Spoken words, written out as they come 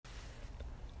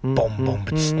Boom, boom,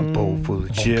 a bowl full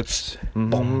of chips.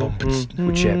 Boom, boom,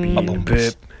 with Chappie and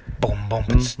Pip. Boom,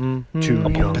 boom, two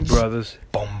young brothers.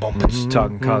 Boom, boom,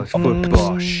 talking college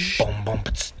football. Boom, boom,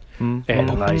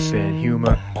 and life and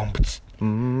humor.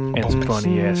 And some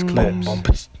funny ass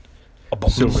clips.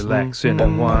 So relax and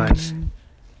unwind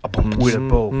with a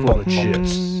bowl full of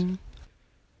chips.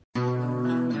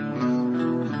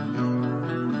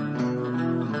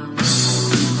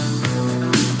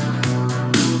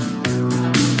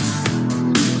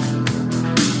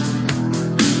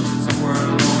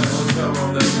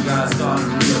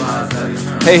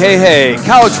 Hey,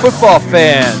 college football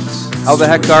fans. How the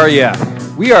heck are ya?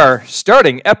 We are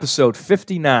starting episode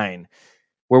 59,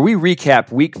 where we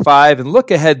recap week 5 and look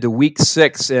ahead to week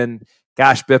 6. And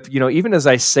gosh, Bip, even as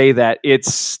I say that,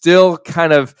 it's still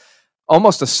kind of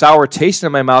almost a sour taste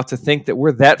in my mouth to think that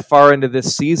we're that far into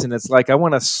this season. It's like I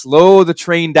want to slow the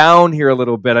train down here a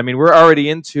little bit. I mean, we're already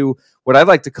into what I'd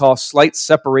like to call slight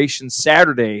separation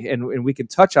Saturday, and we can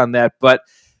touch on that. But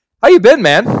how you been,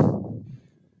 man?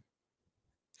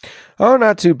 Oh,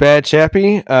 not too bad,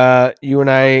 Chappie. You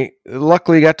and I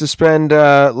luckily got to spend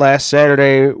last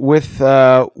Saturday with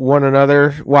one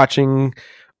another watching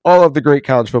all of the great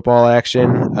college football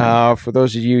action. For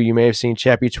those of you may have seen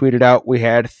Chappie tweeted out, we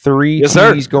had 3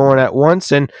 TVs going at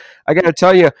once, and I got to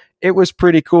tell you, it was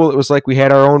pretty cool. It was like we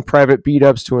had our own private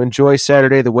beat-ups to enjoy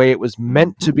Saturday the way it was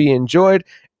meant to be enjoyed.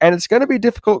 And it's going to be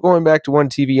difficult going back to one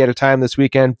TV at a time this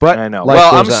weekend, but I know.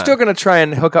 Well, I'm still going to try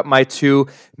and hook up my 2,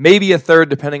 maybe a third,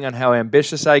 depending on how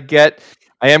ambitious I get.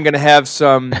 I am going to have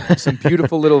some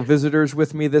beautiful little visitors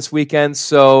with me this weekend,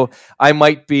 so I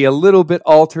might be a little bit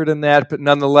altered in that, but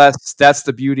nonetheless, that's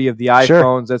the beauty of the iPhones.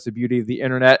 Sure. That's the beauty of the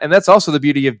internet, and that's also the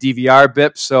beauty of DVR,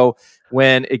 Bip. So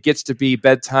when it gets to be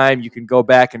bedtime, you can go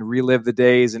back and relive the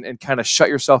days and kind of shut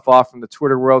yourself off from the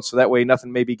Twitter world, so that way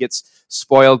nothing maybe gets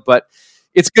spoiled, but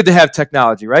it's good to have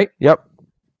technology, right? Yep.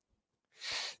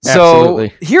 So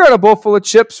here on A Bowl Full of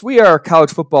Chips, we are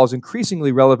college football's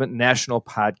increasingly relevant national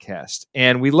podcast,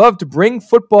 and we love to bring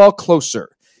football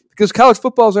closer because college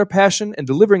football is our passion, and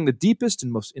delivering the deepest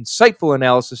and most insightful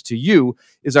analysis to you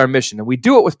is our mission, and we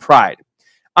do it with pride.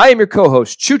 I am your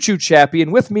co-host, Choo Choo Chappie,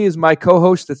 and with me is my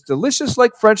co-host that's delicious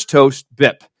like French toast,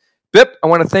 Bip. Bip, I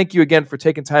want to thank you again for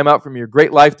taking time out from your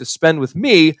great life to spend with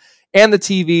me and the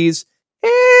TVs,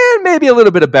 and maybe a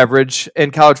little bit of beverage in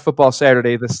college football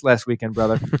Saturday this last weekend,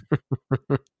 brother.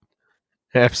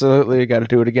 Absolutely. Got to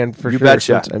do it again for sure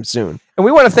sometime soon. And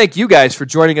we want to thank you guys for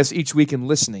joining us each week and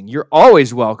listening. You're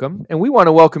always welcome, and we want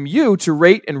to welcome you to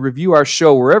rate and review our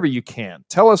show wherever you can.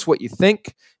 Tell us what you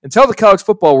think, and tell the college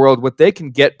football world what they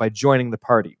can get by joining the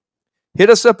party.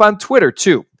 Hit us up on Twitter,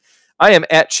 too. I am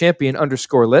at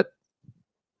champion_lit.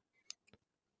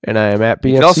 And I am at BFC.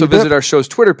 You can also visit our show's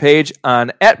Twitter page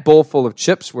on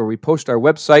 @BowlFullOfChips, where we post our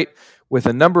website with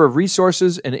a number of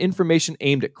resources and information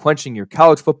aimed at quenching your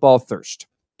college football thirst.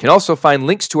 You can also find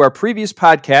links to our previous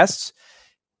podcasts,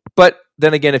 but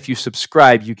then again, if you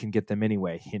subscribe, you can get them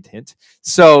anyway. Hint, hint.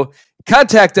 So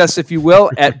contact us, if you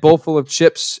will, at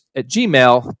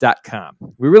bowlfullofchips@gmail.com.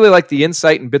 We really like the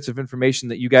insight and bits of information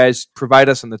that you guys provide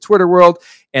us in the Twitter world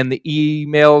and the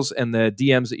emails and the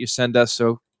DMs that you send us.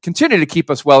 So continue to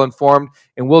keep us well informed,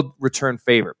 and we'll return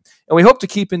favor. And we hope to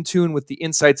keep in tune with the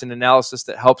insights and analysis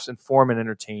that helps inform and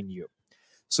entertain you.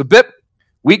 So, Bip,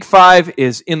 week 5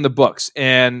 is in the books,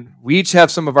 and we each have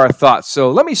some of our thoughts.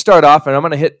 So let me start off, and I'm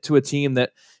going to hit to a team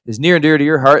that is near and dear to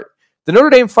your heart, the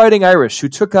Notre Dame Fighting Irish, who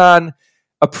took on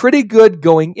a pretty good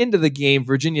going into the game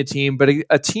Virginia team, but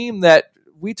a team that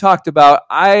we talked about,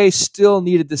 I still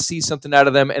needed to see something out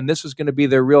of them, and this was going to be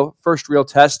their first real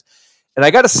test. And I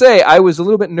got to say, I was a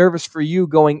little bit nervous for you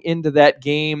going into that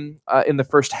game in the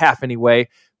first half anyway,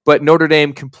 but Notre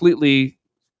Dame completely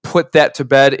put that to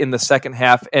bed in the second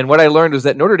half. And what I learned was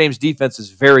that Notre Dame's defense is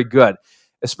very good,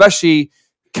 especially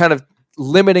kind of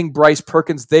limiting Bryce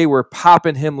Perkins. They were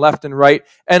popping him left and right.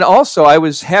 And also, I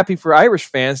was happy for Irish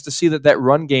fans to see that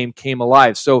run game came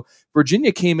alive. So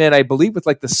Virginia came in, I believe, with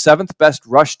like the 7th best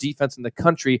rush defense in the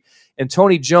country. And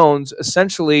Tony Jones,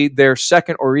 essentially their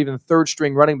second or even third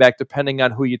string running back, depending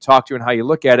on who you talk to and how you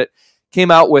look at it,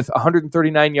 came out with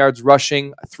 139 yards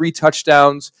rushing, 3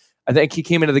 touchdowns. I think he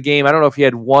came into the game, I don't know if he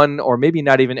had 1 or maybe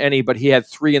not even any, but he had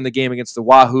 3 in the game against the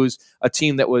Wahoos, a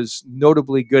team that was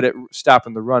notably good at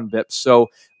stopping the run, Bip. So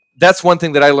that's one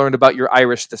thing that I learned about your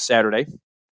Irish this Saturday.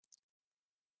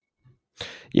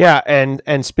 Yeah,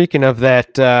 and speaking of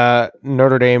that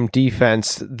Notre Dame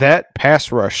defense, that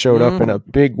pass rush showed up in a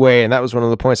big way, and that was one of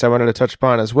the points I wanted to touch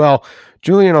upon as well.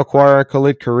 Julian Okwara,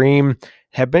 Khalid Kareem,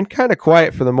 have been kind of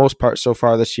quiet for the most part so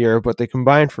far this year, but they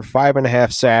combined for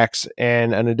 5.5 sacks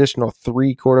and an additional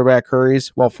 3 quarterback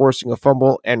hurries while forcing a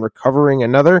fumble and recovering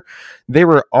another. They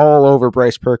were all over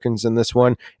Bryce Perkins in this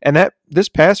one, and this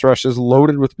pass rush is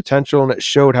loaded with potential, and it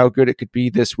showed how good it could be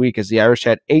this week as the Irish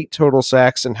had 8 total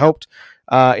sacks and helped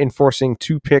enforcing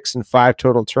 2 picks and 5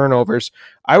 total turnovers.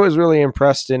 I was really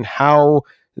impressed in how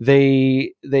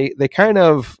they kind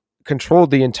of controlled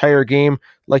the entire game.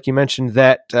 Like you mentioned,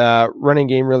 that running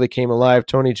game really came alive.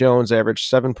 Tony Jones averaged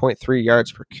 7.3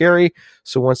 yards per carry.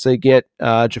 So once they get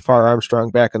Jafar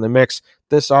Armstrong back in the mix,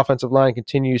 this offensive line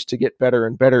continues to get better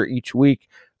and better each week.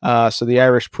 So the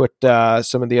Irish put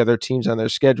some of the other teams on their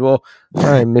schedule,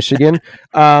 Michigan,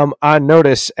 on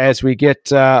notice as we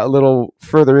get a little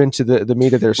further into the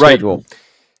meat of their schedule. Right.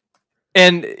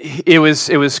 And it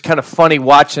was kind of funny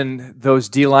watching those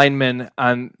D linemen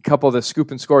on a couple of the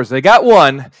scoop and scores. They got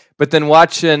one, but then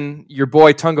watching your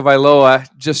boy Tagovailoa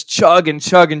just chug,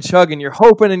 and you're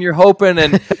hoping, and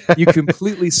you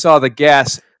completely saw the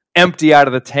gas empty out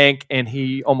of the tank, and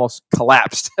he almost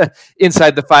collapsed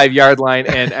inside the 5-yard line.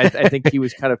 And I think he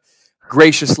was kind of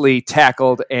graciously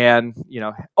tackled and,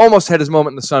 almost had his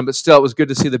moment in the sun, but still it was good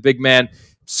to see the big man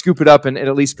scoop it up and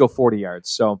at least go 40 yards.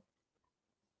 So.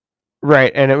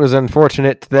 Right, and it was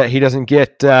unfortunate that he doesn't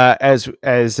get as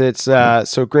it's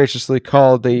so graciously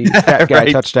called the fat guy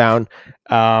right. touchdown.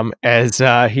 As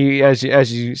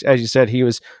you said, he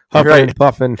was huffing and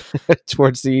puffing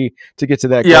towards to get to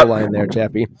that goal line there,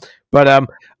 Chappie. But I'm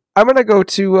gonna go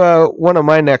to one of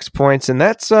my next points, and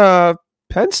that's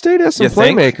Penn State has some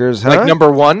playmakers, huh? Like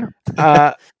number one,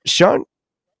 Sean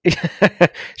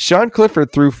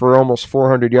Clifford threw for almost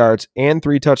 400 yards and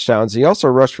 3 touchdowns. He also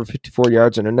rushed for 54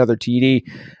 yards and another TD.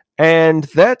 And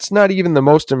that's not even the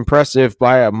most impressive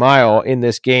by a mile in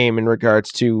this game in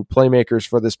regards to playmakers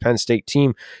for this Penn State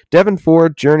team. Devin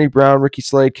Ford, Journey Brown, Ricky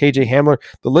Slade, KJ Hamler,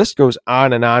 the list goes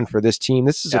on and on for this team.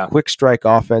 This is a quick strike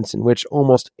offense in which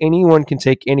almost anyone can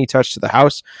take any touch to the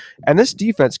house. And this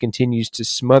defense continues to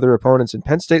smother opponents. And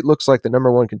Penn State looks like the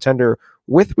number 1 contender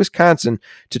with Wisconsin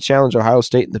to challenge Ohio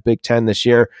State in the Big Ten this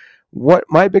year. What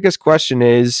my biggest question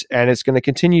is, and it's going to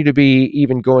continue to be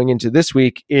even going into this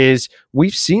week, is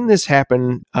we've seen this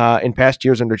happen in past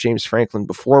years under James Franklin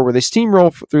before, where they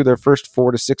steamroll through their first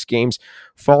 4 to 6 games,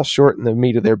 fall short in the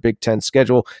meat of their Big Ten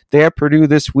schedule. They have Purdue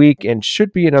this week and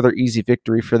should be another easy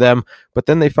victory for them, but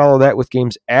then they follow that with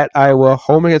games at Iowa,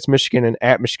 home against Michigan, and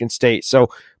at Michigan State. So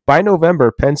by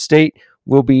November, Penn State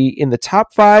will be in the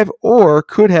top 5 or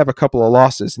could have a couple of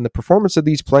losses. And the performance of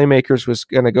these playmakers was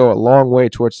going to go a long way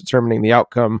towards determining the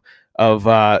outcome of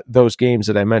those games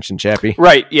that I mentioned, Chappie.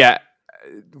 Right, yeah.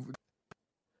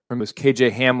 It was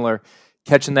KJ Hamler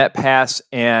catching that pass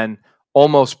and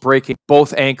almost breaking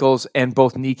both ankles and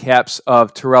both kneecaps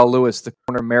of Terrell Lewis, the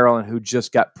corner of Maryland, who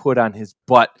just got put on his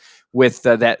butt with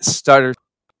that stutter.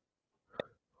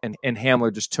 And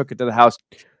Hamler just took it to the house.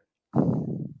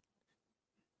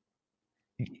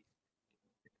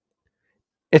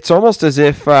 It's almost as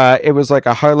if it was like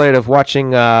a highlight of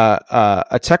watching a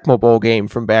Tecmo Bowl game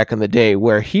from back in the day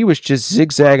where he was just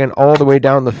zigzagging all the way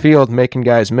down the field, making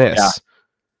guys miss. Yeah.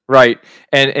 Right.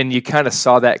 And you kind of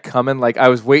saw that coming. Like, I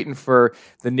was waiting for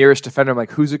the nearest defender. I'm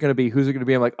like, who's it going to be? Who's it going to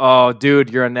be? I'm like, oh, dude,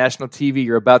 you're on national TV.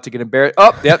 You're about to get embarrassed.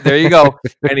 Oh, yep, there you go.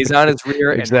 And he's on his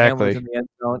rear. Exactly. And Hamlin's in the end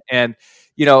zone. And,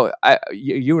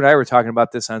 you and I were talking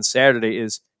about this on Saturday,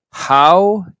 is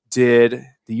how did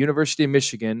the University of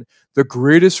Michigan, the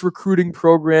greatest recruiting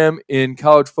program in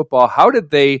college football, how did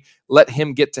they let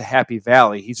him get to Happy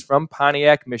Valley? He's from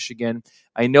Pontiac, Michigan.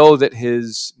 I know that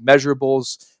his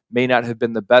measurables may not have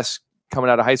been the best coming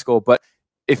out of high school, but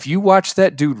if you watch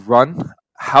that dude run,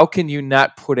 how can you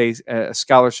not put a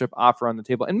scholarship offer on the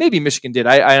table? And maybe Michigan did.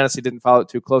 I honestly didn't follow it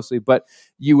too closely, but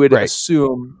you would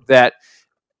assume that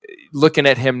looking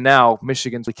at him now,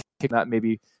 Michigan's not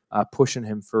maybe pushing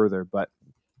him further, but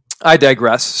I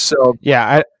digress. So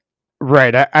yeah,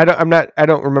 I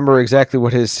don't remember exactly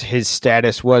what his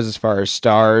status was as far as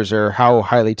stars or how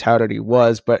highly touted he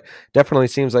was, but definitely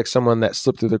seems like someone that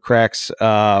slipped through the cracks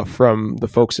from the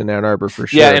folks in Ann Arbor for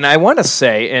sure. Yeah, and I want to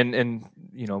say, and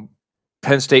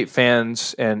Penn State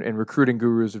fans and recruiting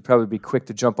gurus would probably be quick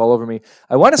to jump all over me.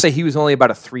 I want to say he was only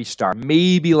about a 3-star,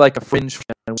 maybe like a fringe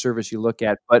service you look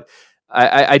at, but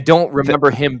I don't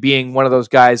remember him being one of those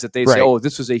guys that they say, oh,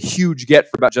 this was a huge get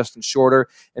for about Justin Shorter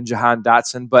and Jahan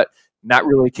Dotson, but not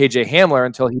really KJ Hamler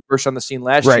until he burst on the scene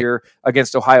last year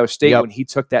against Ohio State when he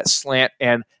took that slant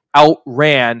and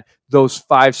outran those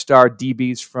 5-star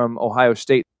DBs from Ohio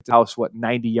State to house,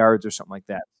 90 yards or something like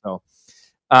that. So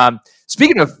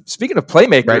speaking of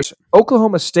playmakers,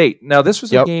 Oklahoma State. Now, this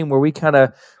was a game where we kind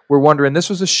of we're wondering, this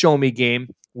was a show me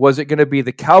game. Was it going to be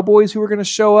the Cowboys who were going to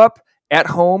show up at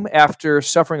home after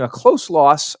suffering a close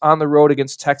loss on the road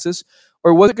against Texas?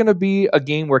 Or was it going to be a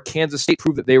game where Kansas State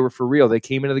proved that they were for real? They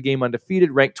came into the game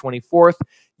undefeated, ranked 24th.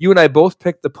 You and I both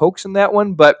picked the Pokes in that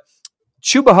one, but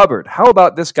Chuba Hubbard, how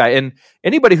about this guy? And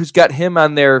anybody who's got him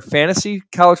on their fantasy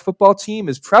college football team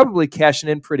is probably cashing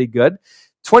in pretty good.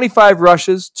 25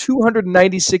 rushes,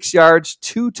 296 yards,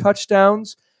 2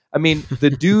 touchdowns. I mean, the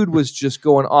dude was just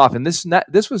going off. And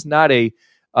this was not a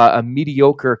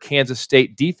mediocre Kansas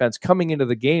State defense coming into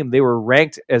the game. They were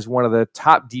ranked as one of the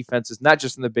top defenses, not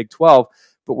just in the Big 12,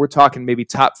 but we're talking maybe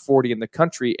top 40 in the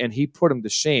country, and he put him to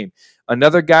shame.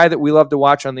 Another guy that we love to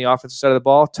watch on the offensive side of the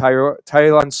ball, Tyron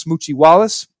Smoochie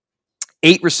Wallace,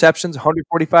 8 receptions,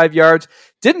 145 yards.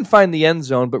 Didn't find the end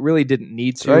zone, but really didn't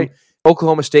need to. Right.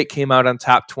 Oklahoma State came out on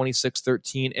top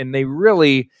 26-13, and they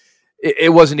really –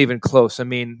 it wasn't even close. I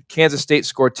mean, Kansas State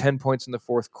scored 10 points in the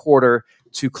fourth quarter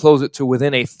to close it to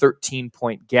within a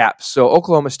 13-point gap. So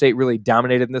Oklahoma State really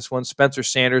dominated in this one. Spencer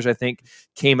Sanders, I think,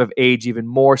 came of age even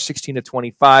more,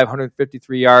 16-25,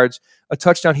 153 yards, a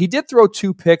touchdown. He did throw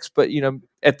 2 picks, but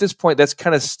at this point, that's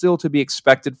kind of still to be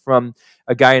expected from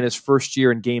a guy in his first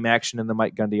year in game action in the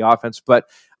Mike Gundy offense. But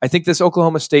I think this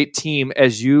Oklahoma State team,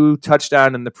 as you touched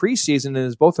on in the preseason, and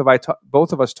as both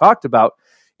of us talked about,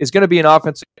 is going to be an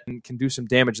offense that can do some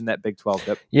damage in that Big 12.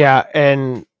 Yep. Yeah,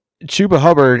 and Chuba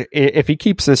Hubbard, if he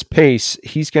keeps this pace,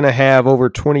 he's going to have over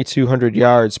 2,200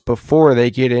 yards before they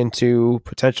get into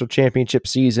potential championship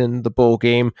season, the bowl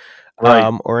game,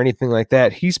 right, or anything like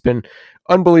that. He's been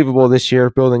unbelievable this year,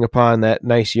 building upon that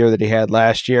nice year that he had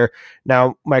last year.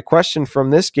 Now, my question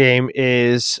from this game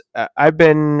is, I've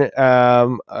been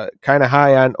kind of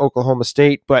high on Oklahoma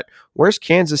State, but where's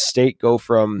Kansas State go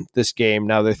from this game?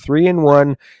 Now, they're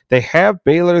 3-1. They have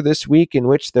Baylor this week, in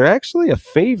which they're actually a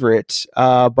favorite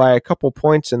by a couple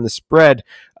points in the spread,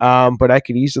 but I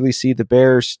could easily see the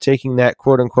Bears taking that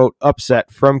quote-unquote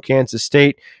upset from Kansas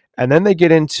State. And then they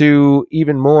get into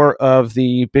even more of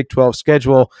the Big 12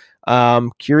 schedule.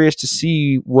 Curious to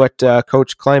see what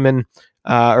Coach Kleiman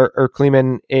or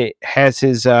Kleeman has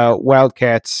his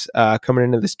Wildcats coming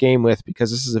into this game with, because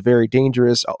this is a very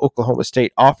dangerous Oklahoma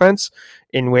State offense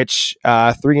in which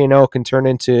 3-0 can turn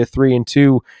into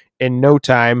 3-2 in no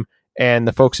time, and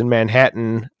the folks in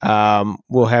Manhattan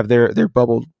will have their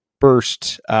bubble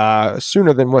burst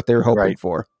sooner than what they're hoping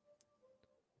for.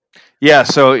 Yeah,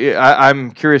 so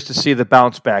I'm curious to see the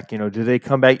bounce back. Do they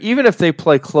come back? Even if they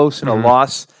play close in a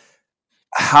loss,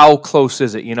 how close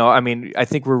is it? I mean, I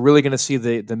think we're really going to see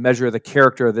the measure of the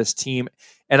character of this team.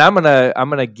 And I'm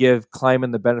gonna give Kleiman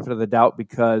the benefit of the doubt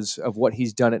because of what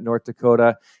he's done at North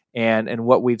Dakota and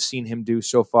what we've seen him do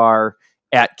so far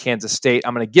at Kansas State.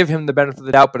 I'm going to give him the benefit of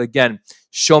the doubt, but again,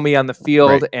 show me on the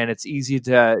field, and it's easy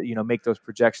to make those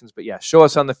projections. But yeah, show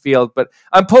us on the field. But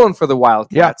I'm pulling for the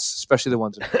Wildcats, especially the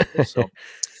ones in purple. So,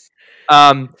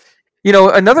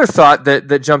 another thought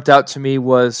that jumped out to me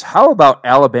was, how about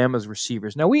Alabama's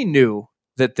receivers? Now, we knew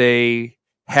that they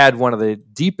had one of the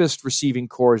deepest receiving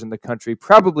cores in the country,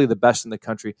 probably the best in the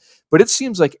country. But it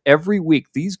seems like every week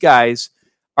these guys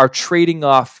are trading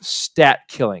off stat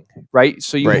killing, right?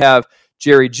 So you have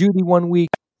Jerry Jeudy one week,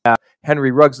 Henry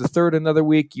Ruggs III another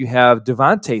week. You have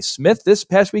Devontae Smith this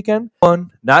past weekend. 1,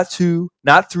 not 2,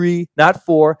 not 3, not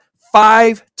 4,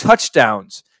 5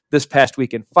 touchdowns this past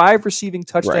weekend. 5 receiving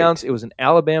touchdowns. Right. It was an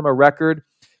Alabama record.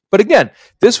 But again,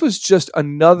 this was just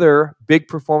another big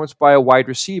performance by a wide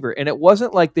receiver. And it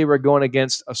wasn't like they were going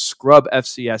against a scrub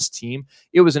FCS team.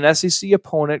 It was an SEC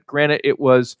opponent. Granted, it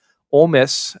was Ole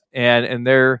Miss, and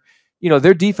their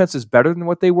defense is better than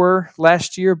what they were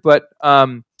last year. But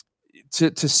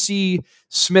to see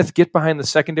Smith get behind the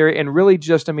secondary and really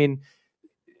just, I mean,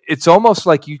 it's almost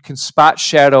like you can spot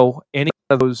shadow any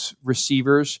of those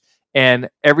receivers, and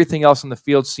everything else on the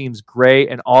field seems gray,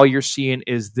 and all you're seeing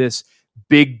is this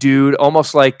big dude,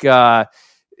 almost like the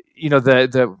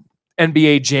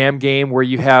NBA Jam game where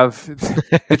you have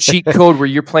the cheat code where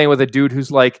you're playing with a dude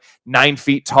who's like 9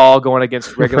 feet tall going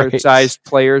against regular sized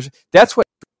players. That's what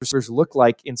receivers look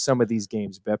like in some of these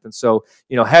games, Bip. And so,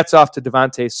 hats off to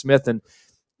Devontae Smith, and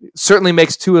certainly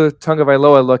makes Tua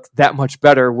Tagovailoa look that much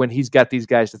better when he's got these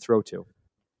guys to throw to.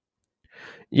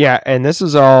 Yeah, and this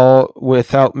is all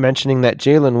without mentioning that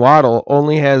Jalen Waddle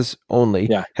has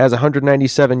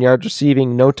 197 yards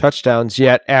receiving, no touchdowns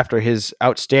yet after his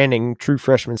outstanding true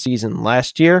freshman season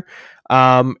last year.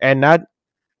 And not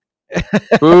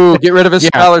Ooh, get rid of his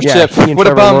scholarship. He and what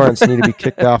Trevor a bum. Lawrence need to be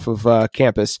kicked off of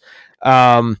campus.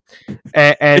 And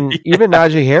even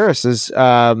Najee Harris is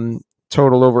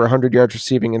total over 100 yards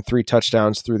receiving and 3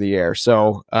 touchdowns through the air.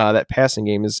 So that passing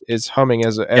game is humming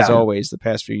as always the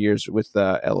past few years with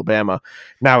Alabama.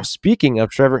 Now, speaking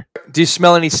of Trevor, do you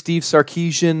smell any Steve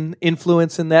Sarkisian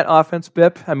influence in that offense,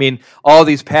 Bip? I mean, all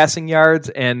these passing yards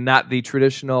and not the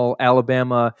traditional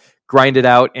Alabama grind it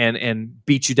out and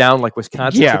beat you down like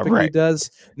Wisconsin typically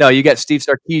does. No, you got Steve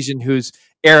Sarkisian who's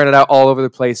airing it out all over the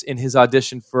place in his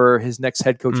audition for his next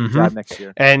head coaching job next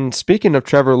year. And speaking of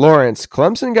Trevor Lawrence,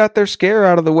 Clemson got their scare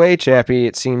out of the way, Chappie,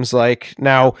 it seems like.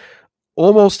 Now,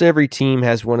 almost every team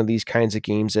has one of these kinds of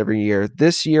games every year.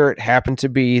 This year, it happened to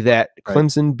be that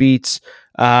Clemson beats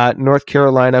North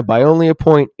Carolina by only a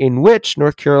point, in which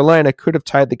North Carolina could have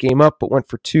tied the game up, but went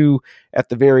for 2 at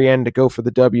the very end to go for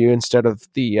the W instead of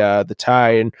the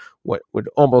tie, and what would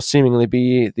almost seemingly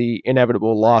be the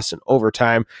inevitable loss in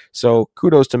overtime. So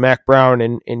kudos to Mac Brown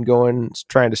in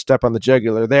trying to step on the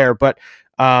jugular there. But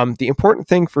the important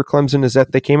thing for Clemson is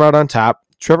that they came out on top.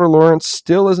 Trevor Lawrence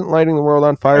still isn't lighting the world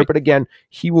on fire, but again,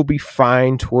 he will be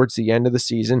fine towards the end of the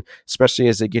season, especially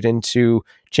as they get into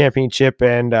championship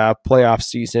and playoff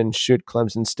season, should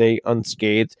Clemson stay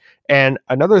unscathed. And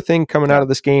another thing coming out of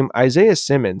this game, Isaiah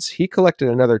Simmons, he collected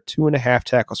another 2.5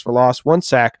 tackles for loss, 1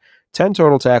 sack, 10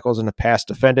 total tackles, and a pass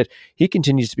defended. He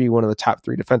continues to be one of the top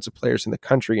 3 defensive players in the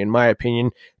country, in my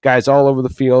opinion. Guys all over the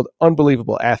field,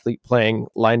 unbelievable athlete playing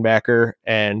linebacker,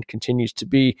 and continues to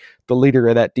be the leader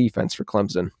of that defense for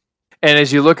Clemson. And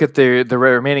as you look at the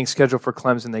remaining schedule for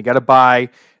Clemson, they got to bye.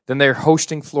 Then they're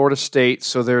hosting Florida State.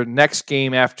 So their next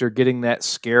game after getting that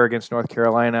scare against North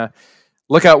Carolina,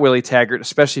 look out, Willie Taggart,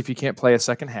 especially if you can't play a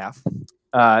second half.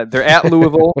 They're at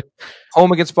Louisville,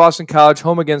 home against Boston College,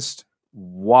 home against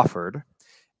Wofford,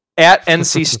 at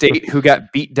NC State, who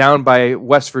got beat down by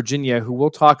West Virginia, who we'll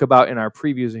talk about in our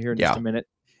previews here in just a minute.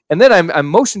 And then I'm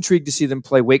most intrigued to see them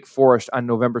play Wake Forest on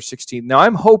November 16th. Now,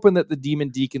 I'm hoping that the Demon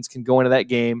Deacons can go into that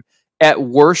game at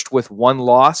worst with 1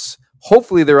 loss.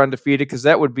 Hopefully they're undefeated, because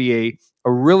that would be a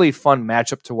really fun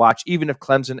matchup to watch. Even if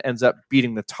Clemson ends up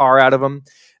beating the tar out of them,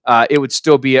 it would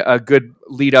still be a good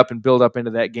lead up and build up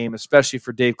into that game, especially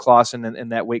for Dave Clawson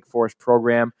and that Wake Forest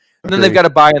program. And then they've got to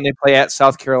bye, and they play at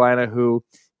South Carolina, who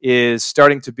is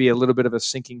starting to be a little bit of a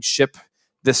sinking ship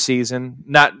this season.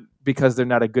 Not because they're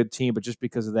not a good team, but just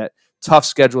because of that tough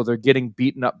schedule. They're getting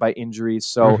beaten up by injuries.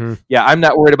 So, yeah, I'm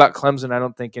not worried about Clemson. I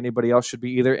don't think anybody else should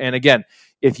be either. And again,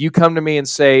 if you come to me and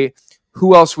say,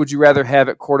 who else would you rather have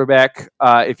at quarterback?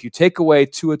 If you take away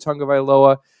Tua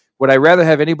Tagovailoa, would I rather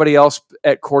have anybody else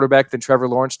at quarterback than Trevor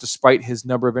Lawrence, despite his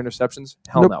number of interceptions?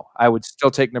 Hell no. I would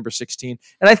still take number 16.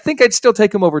 And I think I'd still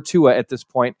take him over Tua at this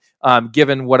point,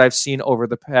 given what I've seen over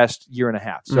the past year and a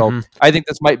half. So I think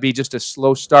this might be just a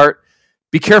slow start.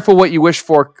 Be careful what you wish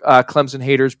for, Clemson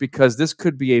haters, because this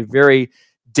could be a very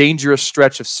dangerous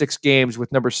stretch of 6 games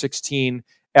with number 16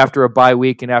 after a bye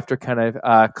week and after kind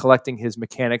of collecting his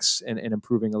mechanics and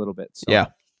improving a little bit. So. Yeah.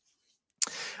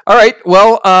 All right.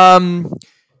 Well,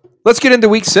 let's get into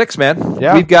week 6, man.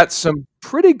 Yeah. We've got some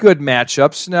pretty good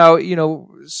matchups. Now,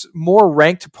 more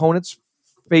ranked opponents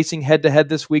facing head-to-head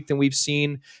this week than we've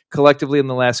seen collectively in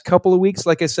the last couple of weeks.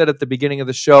 Like I said at the beginning of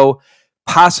the show,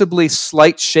 possibly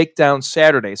slight shakedown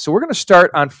Saturday. So we're going to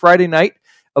start on Friday night,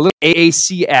 a little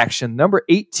AAC action. Number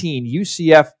 18,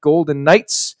 UCF Golden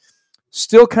Knights,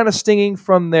 still kind of stinging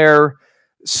from their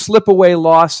slip-away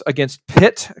loss against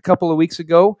Pitt a couple of weeks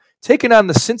ago, taking on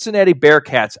the Cincinnati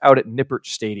Bearcats out at Nippert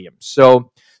Stadium.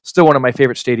 So still one of my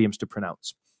favorite stadiums to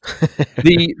pronounce.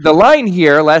 The line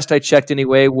here, last I checked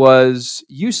anyway, was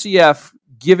UCF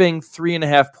giving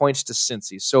 3.5 points to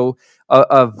Cincy. So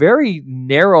a very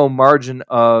narrow margin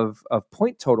of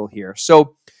point total here.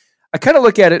 So I kind of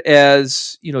look at it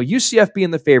as, UCF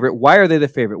being the favorite. Why are they the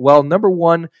favorite? Well, number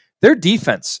one, their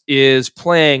defense is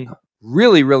playing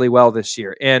really, really well this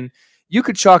year. And you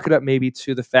could chalk it up maybe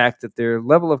to the fact that their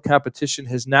level of competition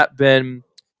has not been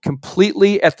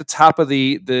completely at the top of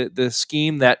the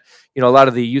scheme that, a lot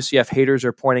of the UCF haters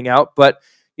are pointing out. But,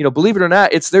 believe it or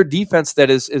not, it's their defense that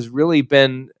has really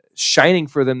been shining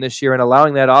for them this year and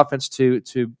allowing that offense to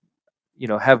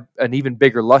have an even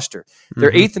bigger luster.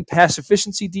 They're 8th in pass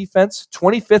efficiency defense,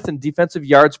 25th in defensive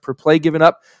yards per play given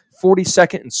up,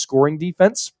 42nd in scoring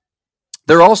defense.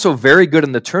 They're also very good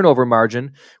in the turnover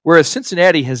margin, whereas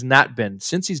Cincinnati has not been.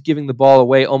 Cincy's giving the ball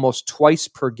away almost twice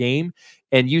per game,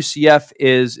 and UCF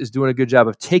is doing a good job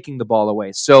of taking the ball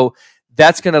away. So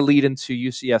that's going to lead into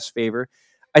UCF's favor.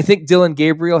 I think Dylan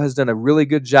Gabriel has done a really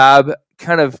good job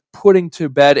kind of putting to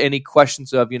bed any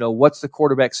questions of, what's the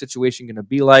quarterback situation going to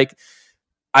be like.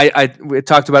 We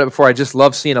talked about it before. I just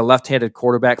love seeing a left-handed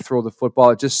quarterback throw the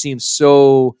football. It just seems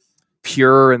so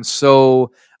pure and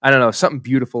so, I don't know, something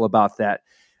beautiful about that.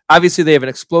 Obviously, they have an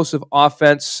explosive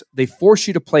offense. They force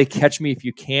you to play catch me if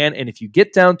you can, and if you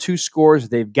get down 2 scores,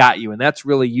 they've got you, and that's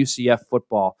really UCF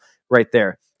football right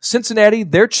there. Cincinnati,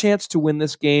 their chance to win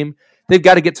this game, they've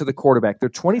got to get to the quarterback. They're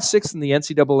 26th in the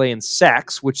NCAA in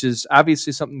sacks, which is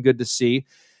obviously something good to see,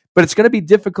 but it's going to be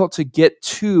difficult to get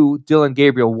to Dillon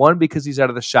Gabriel. 1, because he's out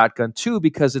of the shotgun. 2,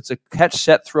 because it's a catch,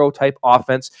 set, throw type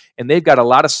offense, and they've got a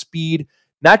lot of speed,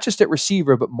 not just at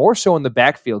receiver, but more so in the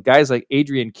backfield. Guys like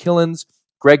Adrian Killins,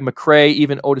 Greg McCrae,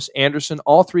 even Otis Anderson,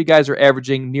 all 3 guys are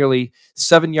averaging nearly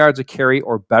 7 yards a carry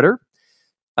or better.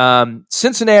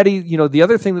 Cincinnati, the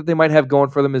other thing that they might have going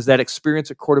for them is that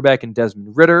experience at quarterback in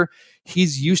Desmond Ridder.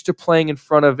 He's used to playing in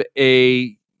front of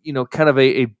a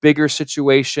bigger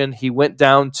situation. He went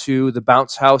down to the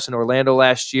bounce house in Orlando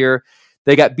last year.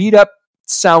 They got beat up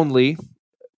soundly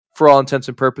for all intents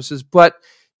and purposes, but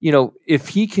if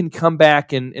he can come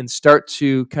back and start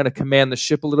to kind of command the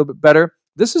ship a little bit better,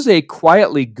 this is a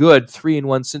quietly good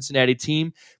 3-1 Cincinnati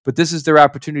team, but this is their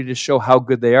opportunity to show how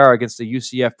good they are against a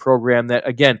UCF program that,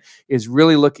 again, is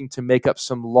really looking to make up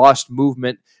some lost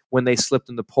movement when they slipped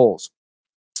in the polls.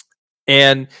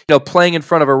 And playing in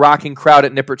front of a rocking crowd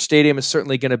at Nippert Stadium is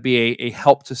certainly going to be a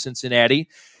help to Cincinnati.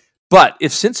 But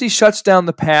if Cincy shuts down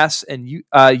the pass, and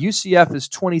UCF is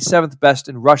 27th best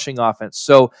in rushing offense,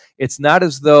 so it's not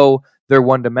as though they're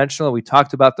one-dimensional. We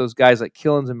talked about those guys like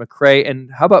Killins and McCrae,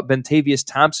 and how about Bentavious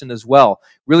Thompson as well?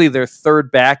 Really their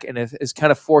third back, and has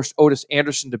kind of forced Otis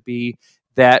Anderson to be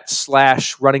that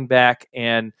slash running back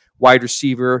and wide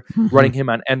receiver, running him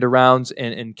on end arounds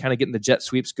and kind of getting the jet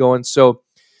sweeps going. So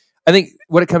I think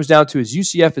what it comes down to is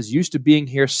UCF is used to being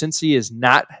here. Cincy is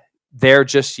not there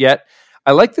just yet.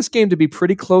 I like this game to be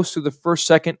pretty close to the first,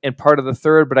 second, and part of the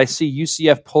third, but I see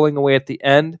UCF pulling away at the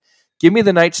end. Give me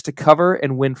the Knights to cover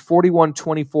and win 41-24,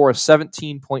 a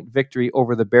 17-point victory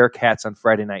over the Bearcats on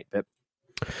Friday night, Bip.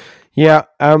 Yeah,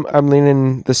 I'm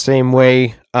leaning the same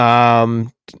way.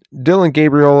 Dillon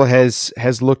Gabriel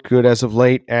has looked good as of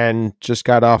late and just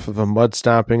got off of a mud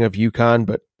stomping of UConn,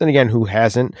 but then again, who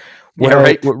hasn't?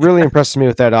 What really impresses me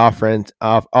with that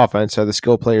offense are the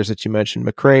skill players that you mentioned: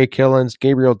 McCrae, Killins,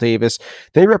 Gabriel Davis.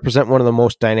 They represent one of the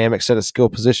most dynamic set of skill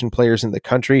position players in the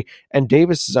country, and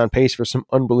Davis is on pace for some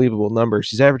unbelievable numbers.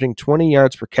 He's averaging 20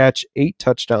 yards per catch, 8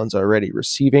 touchdowns already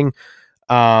receiving.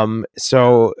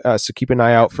 So keep an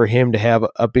eye out for him to have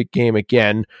a big game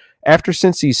again. After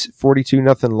Cincy's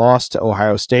 42-0 loss to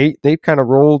Ohio State, they've kind of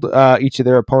rolled each of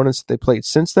their opponents that they played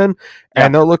since then,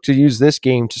 and they'll look to use this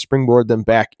game to springboard them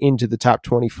back into the top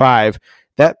 25.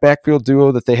 That backfield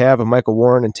duo that they have of Michael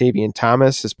Warren and Tavian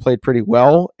Thomas has played pretty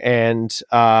well, and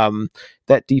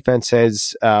that defense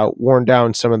has worn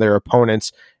down some of their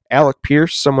opponents. Alec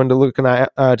Pierce, someone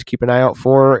to keep an eye out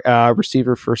for,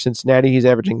 receiver for Cincinnati. He's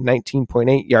averaging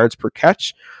 19.8 yards per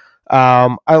catch.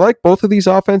 I like both of these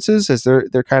offenses as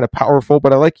they're kind of powerful,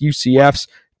 but I like UCF's,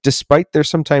 despite their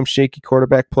sometimes shaky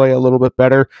quarterback play, a little bit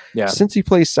better. Yeah. Since he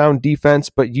plays sound defense,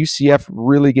 but UCF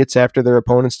really gets after their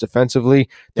opponents defensively.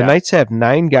 The Knights have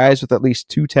 9 guys with at least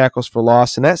 2 tackles for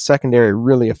loss, and that secondary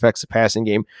really affects the passing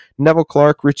game. Neville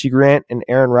Clark, Richie Grant, and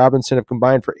Aaron Robinson have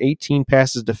combined for 18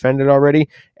 passes defended already,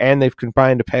 and they've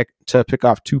combined to pick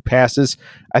off 2 passes.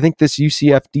 I think this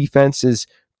UCF defense is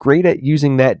great at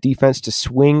using that defense to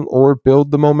swing or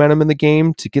build the momentum in the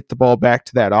game to get the ball back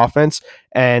to that offense.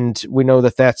 And we know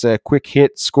that that's a quick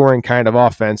hit scoring kind of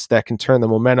offense that can turn the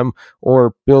momentum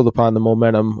or build upon the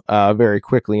momentum very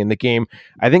quickly in the game.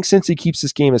 I think Cincy keeps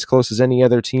this game as close as any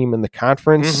other team in the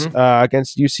conference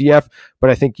against UCF,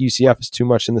 but I think UCF is too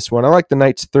much in this one. I like the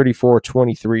Knights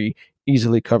 34-23,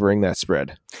 easily covering that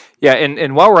spread. Yeah,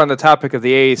 and while we're on the topic of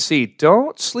the AAC,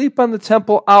 don't sleep on the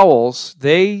Temple Owls.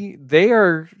 They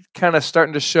are kind of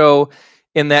starting to show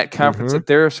in that conference that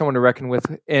they're someone to reckon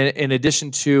with. In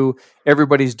addition to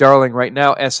everybody's darling right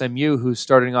now, SMU, who's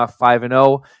starting off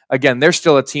 5-0. Again, they're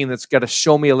still a team that's got to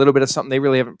show me a little bit of something. They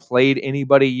really haven't played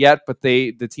anybody yet, but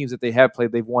the teams that they have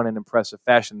played, they've won in impressive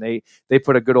fashion. They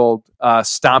put a good old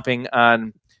stomping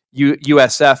on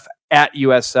USF at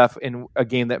USF in a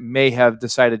game that may have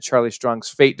decided Charlie Strong's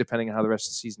fate, depending on how the rest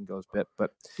of the season goes.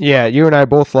 But yeah, you and I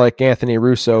both like Anthony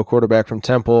Russo, quarterback from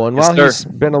Temple, and while he's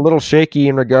been a little shaky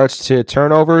in regards to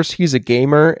turnovers, he's a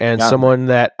gamer and someone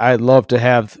that I'd love to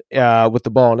have with the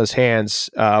ball in his hands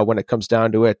when it comes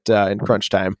down to it in crunch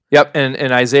time. Yep,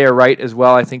 and Isaiah Wright as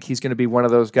well. I think he's going to be one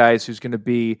of those guys who's going to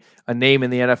be a name in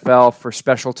the NFL for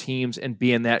special teams and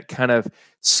being that kind of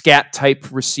scat type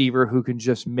receiver who can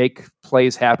just make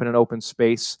plays happen in open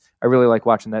space. I really like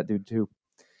watching that dude too.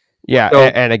 Yeah, So,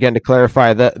 and again to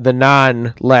clarify, the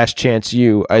non last chance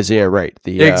you Isaiah Wright,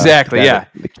 the exactly, guy yeah.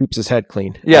 that keeps his head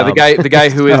clean. Yeah, the guy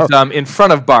who is so- in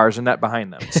front of bars and not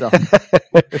behind them. So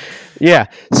yeah.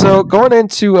 So going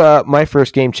into my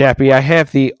first game, Chappie, I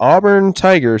have the Auburn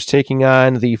Tigers taking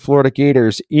on the Florida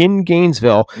Gators in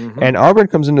Gainesville, and Auburn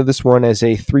comes into this one as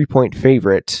a 3-point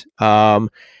favorite.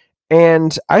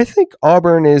 And I think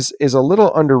Auburn is a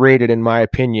little underrated in my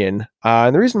opinion.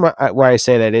 And the reason why I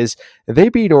say that is they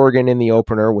beat Oregon in the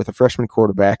opener with a freshman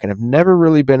quarterback and have never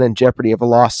really been in jeopardy of a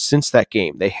loss since that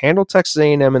game. They handled Texas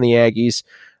A&M and the Aggies.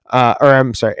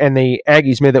 And the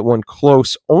Aggies made that one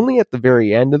close only at the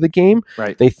very end of the game.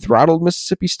 right. They throttled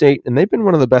Mississippi State, and they've been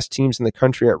one of the best teams in the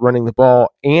country at running the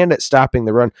ball and at stopping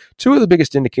the run. Two of the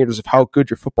biggest indicators of how good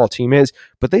your football team is,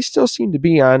 but they still seem to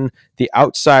be on the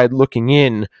outside looking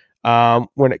in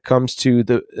when it comes to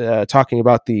the talking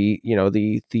about the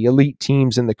elite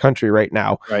teams in the country right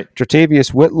now. Right.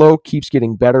 Tre'Tavious Whitlow keeps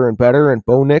getting better and better, and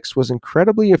Bo Nix was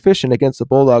incredibly efficient against the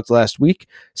Bulldogs last week.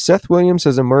 Seth Williams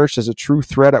has emerged as a true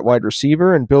threat at wide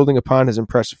receiver and building upon his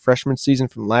impressive freshman season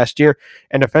from last year.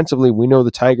 And offensively, we know the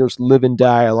Tigers live and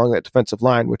die along that defensive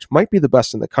line, which might be the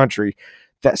best in the country.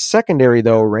 That secondary,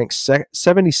 though, ranks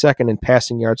 72nd in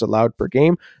passing yards allowed per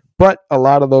game, but a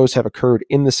lot of those have occurred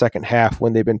in the second half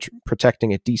when they've been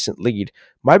protecting a decent lead.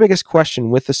 My biggest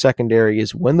question with the secondary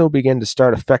is when they'll begin to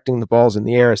start affecting the balls in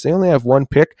the air, as they only have one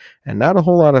pick and not a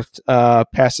whole lot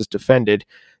of passes defended.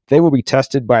 They will be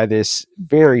tested by this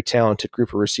very talented group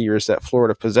of receivers that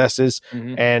Florida possesses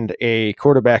and a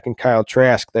quarterback in Kyle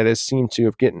Trask that has seemed to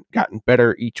have gotten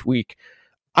better each week.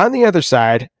 On the other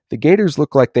side, the Gators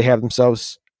look like they have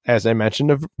themselves, as I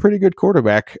mentioned, a pretty good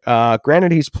quarterback.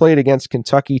 Granted, he's played against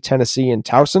Kentucky, Tennessee, and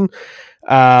Towson.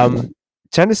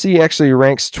 Tennessee actually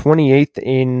ranks 28th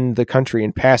in the country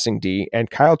in passing D, and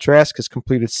Kyle Trask has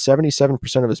completed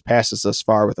 77% of his passes thus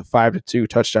far with a 5-2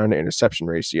 touchdown to interception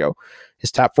ratio.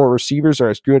 His top four receivers are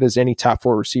as good as any top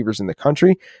four receivers in the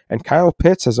country, and Kyle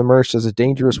Pitts has emerged as a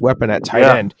dangerous weapon at tight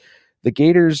end. The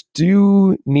Gators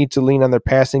do need to lean on their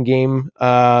passing game,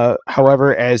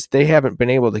 however, as they haven't been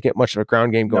able to get much of a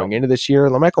ground game going into this year.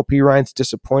 LaMichael Pirines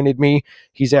disappointed me.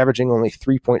 He's averaging only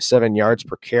 3.7 yards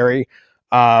per carry.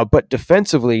 But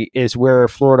defensively is where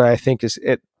Florida, I think,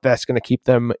 that's going to keep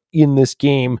them in this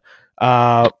game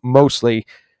mostly.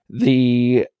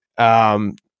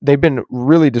 They've been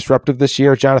really disruptive this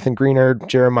year. Jonathan Greenard,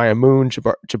 Jeremiah Moon,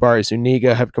 Jabari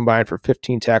Zuniga have combined for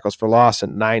 15 tackles for loss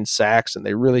and 9 sacks, and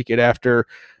they really get after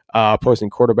opposing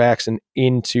quarterbacks and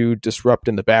into disrupt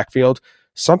in the backfield.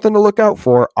 Something to look out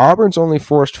for. Auburn's only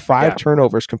forced 5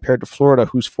 turnovers compared to Florida,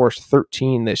 who's forced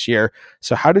 13 this year.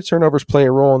 So how do turnovers play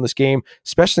a role in this game,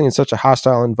 especially in such a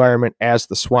hostile environment as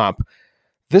the Swamp?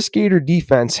 This Gator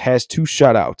defense has 2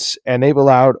 shutouts, and they've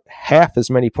allowed half as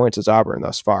many points as Auburn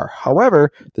thus far. However,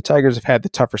 the Tigers have had the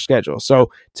tougher schedule. So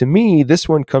to me, this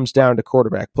one comes down to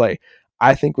quarterback play.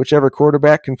 I think whichever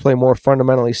quarterback can play more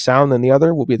fundamentally sound than the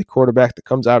other will be the quarterback that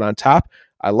comes out on top.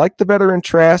 I like the veteran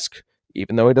Trask,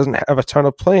 even though he doesn't have a ton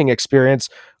of playing experience,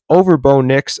 over Bo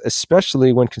Nix,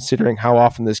 especially when considering how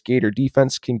often this Gator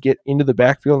defense can get into the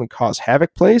backfield and cause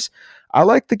havoc plays. I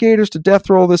like the Gators to death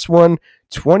roll this one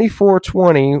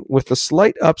 24-20 with a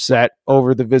slight upset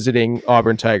over the visiting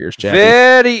Auburn Tigers. Jackie.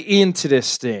 Very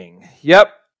interesting.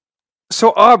 Yep.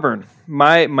 So Auburn,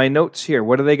 my notes here.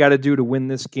 What do they got to do to win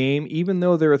this game? Even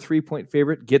though they're a 3-point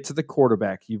favorite, get to the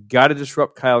quarterback. You've got to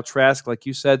disrupt Kyle Trask. Like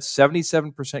you said,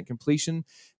 77% completion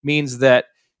means that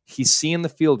he's seeing the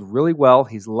field really well.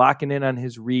 He's locking in on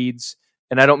his reads.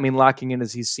 And I don't mean locking in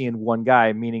as he's seeing one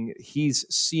guy, meaning he's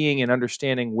seeing and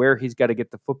understanding where he's got to get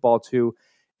the football to.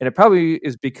 And it probably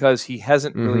is because he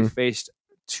hasn't really faced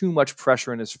too much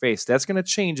pressure in his face. That's going to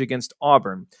change against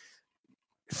Auburn.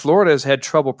 Florida has had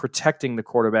trouble protecting the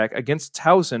quarterback. Against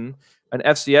Towson, an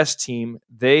FCS team,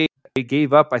 they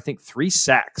gave up, I think, 3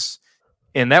 sacks.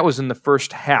 And that was in the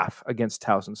first half against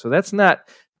Towson. So that's not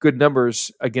good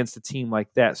numbers against a team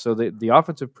like that. So the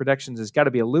offensive protections has got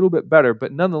to be a little bit better.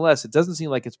 But nonetheless, it doesn't seem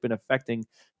like it's been affecting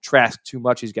Trask too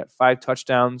much. He's got 5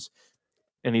 touchdowns,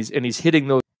 and he's hitting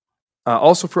those.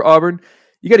 Also for Auburn,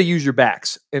 you got to use your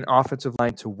backs and offensive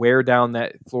line to wear down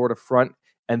that Florida front,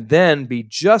 and then be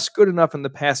just good enough in the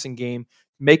passing game.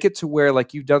 Make it to where,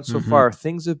 like you've done so far,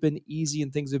 things have been easy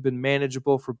and things have been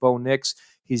manageable for Bo Nix.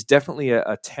 He's definitely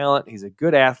a talent. He's a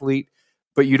good athlete,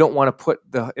 but you don't want to put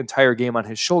the entire game on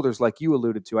his shoulders like you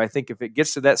alluded to. I think if it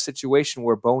gets to that situation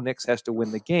where Bo Nix has to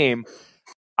win the game,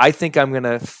 I think I'm going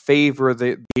to favor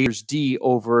the Gators D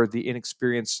over the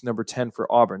inexperienced number 10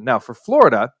 for Auburn. Now, for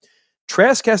Florida,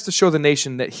 Trask has to show the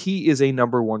nation that he is a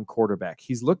number 1 quarterback.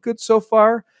 He's looked good so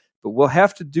far, but we'll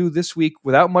have to do this week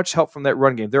without much help from that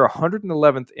run game. They're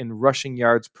 111th in rushing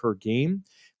yards per game.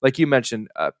 Like you mentioned,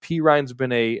 P. Ryan's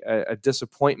been a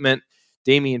disappointment.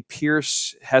 Dameon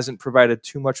Pierce hasn't provided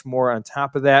too much more on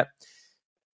top of that.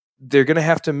 They're going to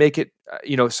have to make it,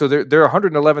 so they're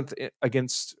 111th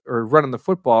against or running the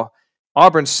football.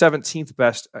 Auburn's 17th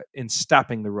best in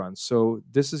stopping the run. So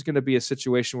this is going to be a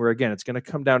situation where, again, it's going to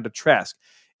come down to Trask.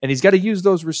 And he's got to use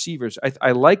those receivers.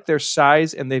 I like their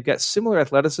size, and they've got similar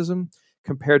athleticism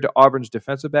compared to Auburn's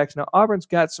defensive backs. Now, Auburn's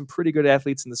got some pretty good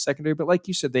athletes in the secondary, but like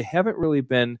you said, they haven't really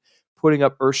been putting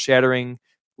up earth-shattering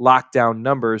lockdown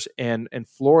numbers, and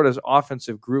Florida's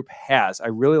offensive group has. I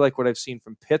really like what I've seen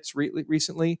from Pitts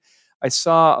recently. I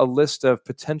saw a list of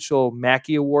potential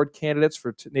Mackey Award candidates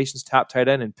for nation's top tight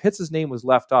end, and Pitts' name was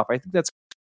left off. I think that's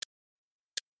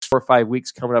 4 or 5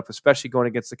 weeks coming up, especially going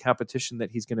against the competition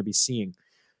that he's going to be seeing.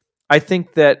 I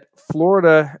think that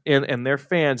Florida and their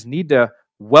fans need to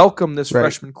welcome this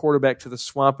freshman quarterback to the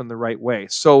Swamp in the right way.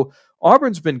 So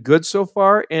Auburn's been good so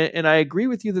far, and I agree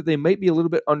with you that they might be a little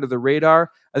bit under the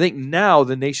radar. I think now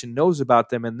the nation knows about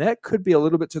them, and that could be a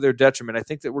little bit to their detriment. I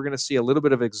think that we're going to see a little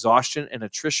bit of exhaustion and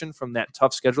attrition from that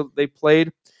tough schedule that they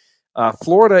played.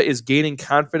 Florida is gaining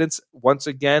confidence once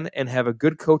again and have a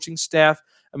good coaching staff.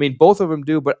 I mean, both of them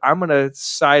do, but I'm going to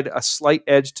side a slight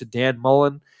edge to Dan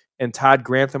Mullen and Todd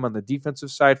Grantham on the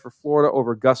defensive side for Florida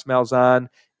over Gus Malzahn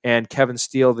and Kevin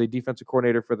Steele, the defensive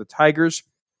coordinator for the Tigers.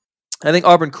 I think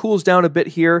Auburn cools down a bit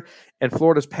here, and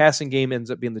Florida's passing game ends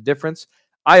up being the difference.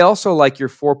 I also like your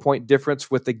 4-point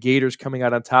difference with the Gators coming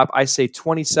out on top. I say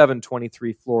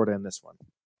 27-23 Florida in this one.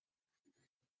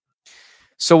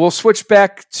 So we'll switch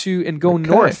back to and go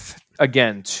north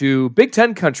again to Big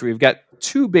Ten country. We've got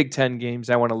 2 Big Ten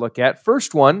games I want to look at.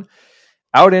 First one,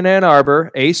 out in Ann Arbor,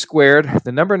 A-squared,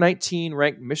 the number 19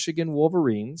 ranked Michigan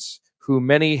Wolverines, who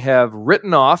many have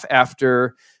written off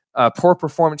after poor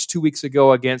performance 2 weeks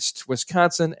ago against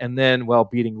Wisconsin, and then,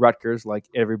 beating Rutgers like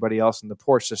everybody else in the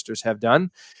Poor Sisters have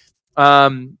done.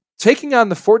 Taking on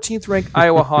the 14th ranked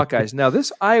Iowa Hawkeyes. Now,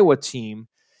 this Iowa team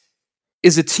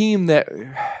is a team that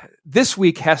this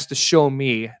week has to show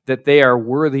me that they are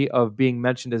worthy of being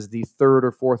mentioned as the 3rd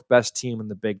or 4th best team in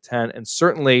the Big Ten, and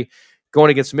certainly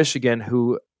going against Michigan,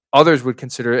 who others would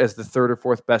consider as the 3rd or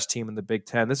 4th best team in the Big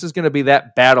Ten. This is going to be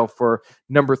that battle for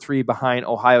number 3 behind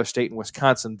Ohio State and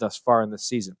Wisconsin thus far in the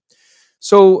season.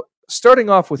 So starting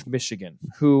off with Michigan,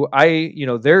 who they're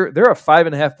a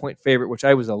 5.5-point favorite, which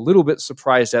I was a little bit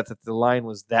surprised at that the line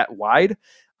was that wide.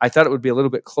 I thought it would be a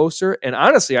little bit closer. And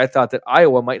honestly, I thought that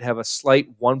Iowa might have a slight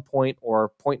 1 point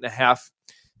or 1.5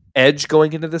 edge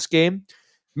going into this game.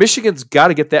 Michigan's got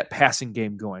to get that passing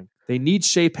game going. They need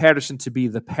Shea Patterson to be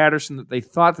the Patterson that they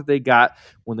thought that they got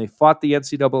when they fought the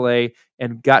NCAA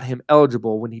and got him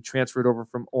eligible when he transferred over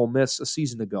from Ole Miss a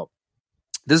season ago.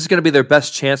 This is going to be their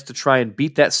best chance to try and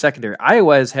beat that secondary.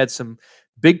 Iowa has had some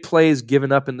big plays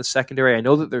given up in the secondary. I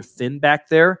know that they're thin back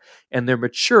there and they're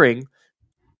maturing,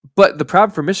 but the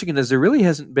problem for Michigan is there really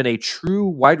hasn't been a true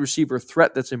wide receiver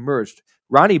threat that's emerged.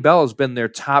 Ronnie Bell has been their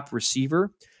top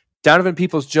receiver. Donovan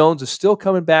Peoples-Jones is still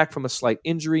coming back from a slight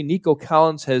injury. Nico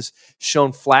Collins has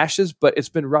shown flashes, but it's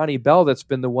been Ronnie Bell that's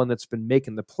been the one that's been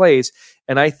making the plays.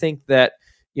 And I think that,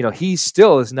 he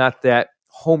still is not that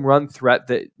home run threat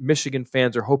that Michigan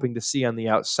fans are hoping to see on the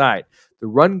outside. The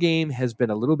run game has been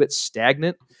a little bit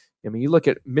stagnant. I mean, you look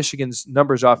at Michigan's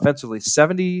numbers offensively,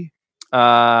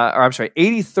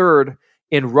 83rd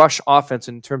in rush offense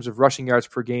in terms of rushing yards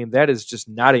per game. That is just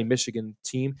not a Michigan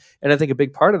team. And I think a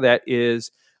big part of that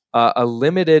is a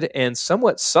limited and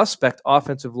somewhat suspect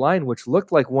offensive line, which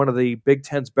looked like one of the Big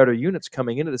Ten's better units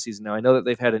coming into the season. Now, I know that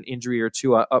they've had an injury or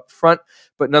two up front,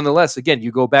 but nonetheless, again,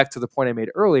 you go back to the point I made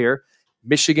earlier,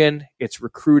 Michigan, it's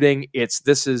recruiting.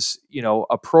 This is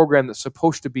a program that's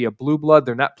supposed to be a blue blood.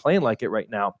 They're not playing like it right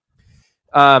now.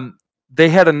 They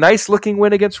had a nice looking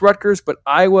win against Rutgers, but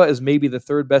Iowa is maybe the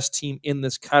 3rd best team in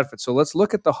this conference. So let's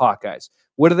look at the Hawkeyes.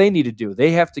 What do they need to do?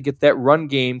 They have to get that run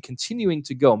game continuing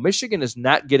to go. Michigan is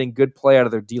not getting good play out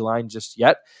of their D-line just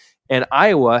yet, and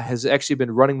Iowa has actually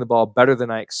been running the ball better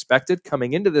than I expected.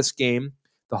 Coming into this game,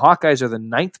 the Hawkeyes are the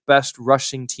 9th best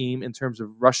rushing team in terms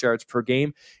of rush yards per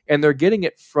game, and they're getting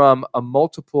it from a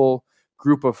multiple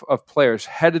group of players,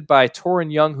 headed by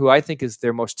Torin Young, who I think is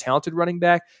their most talented running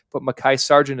back, but Mekhi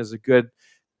Sargent is a good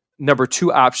number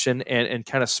 2 option and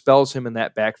kind of spells him in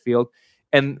that backfield.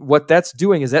 And what that's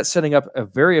doing is that's setting up a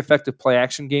very effective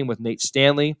play-action game with Nate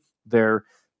Stanley, their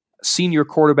senior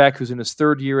quarterback who's in his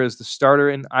 3rd year as the starter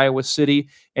in Iowa City,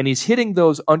 and he's hitting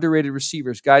those underrated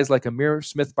receivers, guys like Amir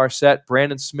Smith-Barset,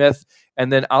 Brandon Smith,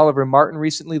 and then Oliver Martin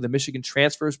recently. The Michigan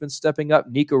transfer has been stepping up,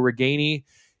 Nico Reganey.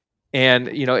 And,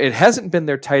 it hasn't been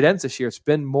their tight ends this year. It's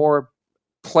been more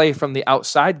play from the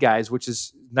outside guys, which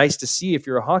is nice to see if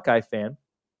you're a Hawkeye fan.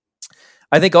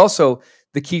 I think also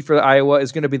the key for Iowa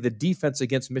is going to be the defense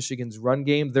against Michigan's run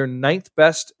game. They're 9th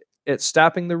best at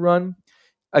stopping the run,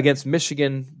 against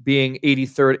Michigan being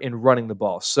 83rd in running the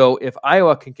ball. So if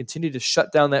Iowa can continue to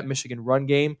shut down that Michigan run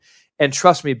game, and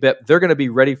trust me, Bip, they're going to be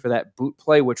ready for that boot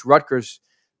play, which Rutgers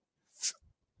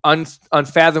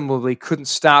unfathomably couldn't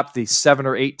stop the 7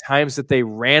 or 8 times that they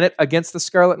ran it against the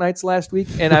Scarlet Knights last week.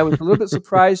 And I was a little bit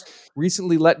surprised.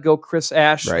 Recently let go Chris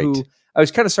Ash, Right. who I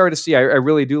was kind of sorry to see. I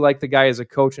really do like the guy as a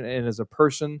coach and as a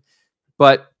person,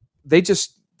 but they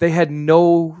had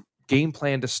no game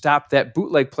plan to stop that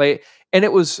bootleg play. And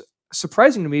it was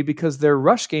surprising to me because their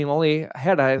rush game only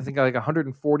had, I think, like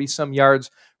 140 some yards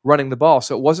running the ball.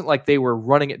 So it wasn't like they were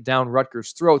running it down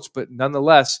Rutgers' throats, but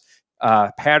nonetheless,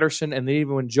 Patterson, and then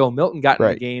even when Joe Milton got in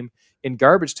the game in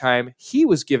garbage time, he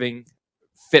was giving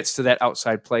fits to that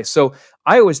outside play. So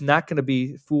Iowa's not going to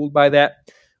be fooled by that.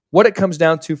 What it comes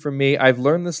down to for me, I've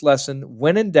learned this lesson: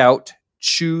 when in doubt,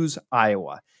 choose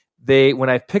Iowa. When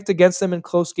I've picked against them in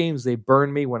close games, they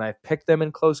burn me. When I've picked them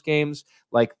in close games,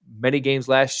 like many games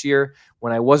last year,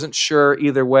 when I wasn't sure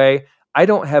either way, I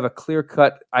don't have a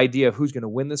clear-cut idea of who's going to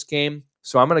win this game.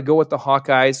 So I'm going to go with the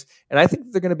Hawkeyes, and I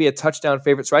think they're going to be a touchdown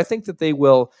favorite. So I think that they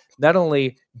will not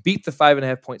only beat the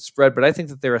 5.5-point spread, but I think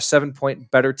that they're a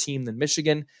 7-point better team than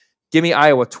Michigan. Give me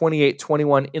Iowa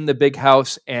 28-21 in the big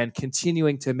house and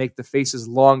continuing to make the faces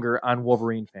longer on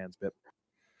Wolverine fans, Bip.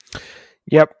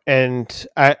 Yep, and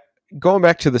going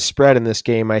back to the spread in this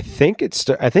game, I think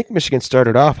Michigan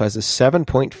started off as a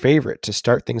 7-point favorite to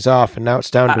start things off, and now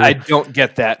it's down to... I don't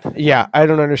get that. Yeah, I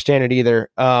don't understand it either.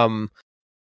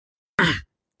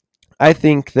 I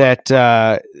think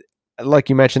that, like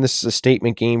you mentioned, this is a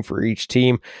statement game for each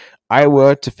team.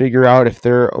 Iowa to figure out if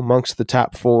they're amongst the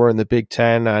top 4 in the Big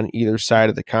Ten on either side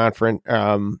of the conference.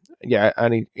 On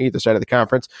either side of the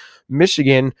conference.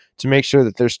 Michigan to make sure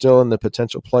that they're still in the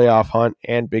potential playoff hunt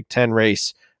and Big Ten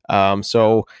race.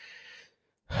 Going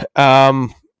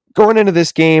into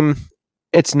this game,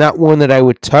 it's not one that I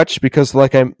would touch because,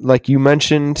 like you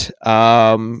mentioned,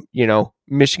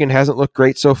 Michigan hasn't looked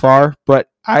great so far, but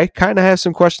I kind of have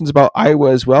some questions about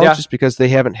Iowa as well, just because they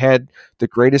haven't had the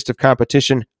greatest of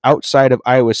competition outside of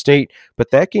Iowa State. But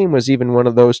that game was even one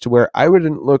of those to where Iowa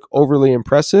didn't look overly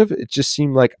impressive. It just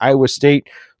seemed like Iowa State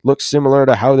looked similar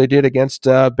to how they did against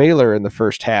Baylor in the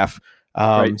first half.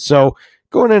 So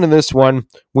going into this one,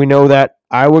 we know that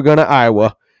Iowa going to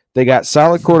Iowa. They got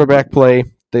solid quarterback play.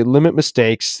 They limit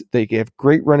mistakes. They give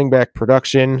great running back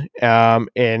production.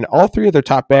 And all 3 of their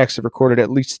top backs have recorded at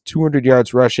least 200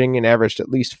 yards rushing and averaged at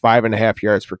least 5.5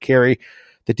 yards per carry.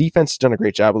 The defense has done a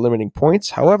great job of limiting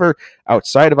points. However,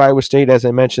 outside of Iowa State, as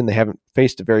I mentioned, they haven't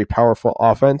faced a very powerful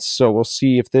offense. So we'll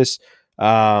see if this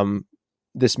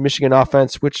Michigan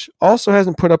offense, which also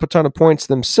hasn't put up a ton of points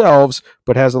themselves,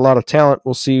 but has a lot of talent,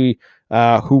 we'll see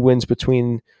who wins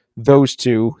between those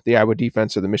two, the Iowa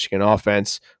defense or the Michigan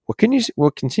offense. What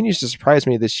continues to surprise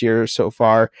me this year so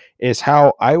far is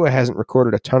how Iowa hasn't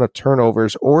recorded a ton of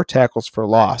turnovers or tackles for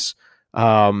loss.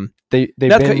 They've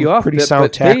been pretty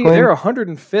sound tackling. They're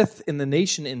 105th in the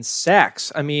nation in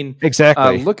sacks. I mean,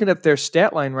 exactly. Looking at their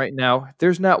stat line right now,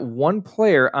 there's not one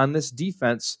player on this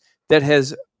defense that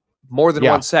has more than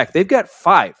one sack. They've got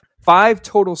 5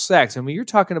 total sacks. I mean, you're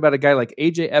talking about a guy like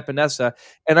AJ Epinesa,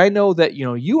 and I know that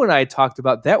you and I talked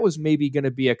about that was maybe going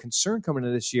to be a concern coming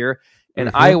into this year. And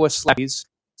Iowa Slappies,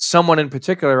 someone in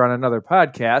particular on another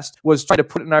podcast, was trying to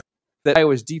put in that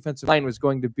Iowa's defensive line was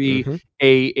going to be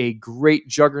a great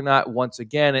juggernaut once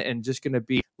again, and just going to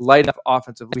be light up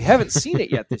offensively. We haven't seen it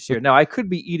yet this year. Now, I could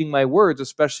be eating my words,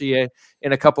 especially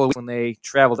in a couple of weeks when they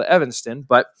travel to Evanston,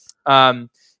 but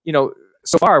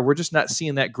so far, we're just not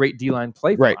seeing that great D-line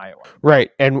play from Iowa.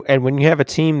 Right. And when you have a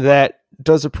team that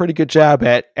does a pretty good job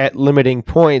at limiting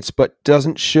points, but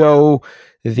doesn't show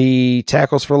the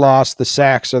tackles for loss, the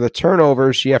sacks, or the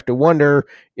turnovers, you have to wonder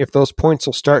if those points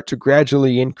will start to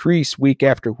gradually increase week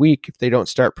after week if they don't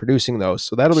start producing those.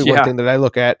 So that'll be one thing that I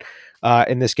look at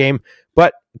in this game.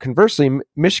 But conversely,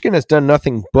 Michigan has done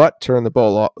nothing but turn the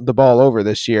ball over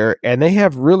this year, and they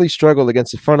have really struggled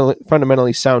against the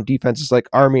fundamentally sound defenses like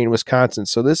Army and Wisconsin.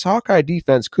 So this Hawkeye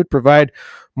defense could provide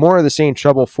more of the same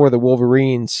trouble for the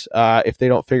Wolverines if they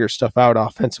don't figure stuff out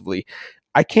offensively.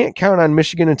 I can't count on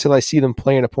Michigan until I see them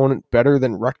play an opponent better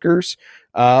than Rutgers,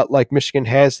 like Michigan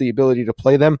has the ability to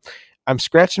play them. I'm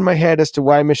scratching my head as to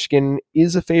why Michigan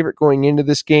is a favorite going into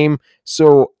this game,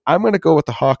 so I'm going to go with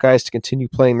the Hawkeyes to continue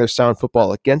playing their sound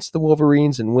football against the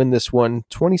Wolverines and win this one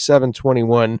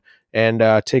 27-21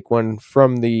 and take one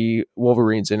from the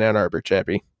Wolverines in Ann Arbor,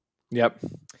 Chappie. Yep.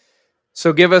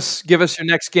 So give us your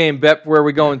next game, Bep. Where are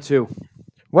we going to?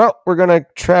 Well, we're going to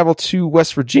travel to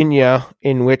West Virginia,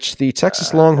 in which the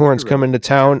Texas Longhorns come into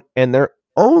town, and they're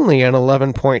only an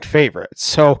 11-point favorite.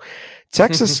 So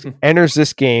Texas enters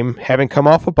this game having come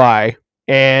off a bye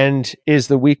and is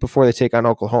the week before they take on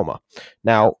Oklahoma.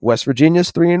 Now, West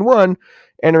Virginia's 3-1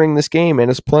 entering this game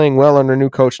and is playing well under new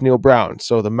coach Neil Brown.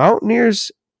 So the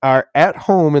Mountaineers are at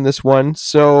home in this one.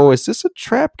 So is this a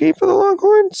trap game for the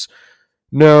Longhorns?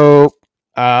 No.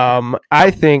 I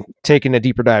think taking a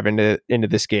deeper dive into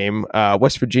this game,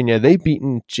 West Virginia, they've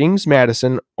beaten James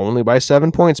Madison only by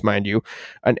 7 points, mind you,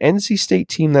 an NC State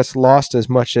team that's lost as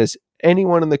much as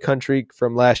anyone in the country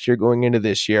from last year going into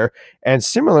this year, and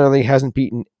similarly hasn't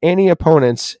beaten any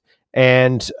opponents,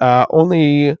 and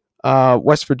only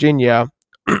West Virginia,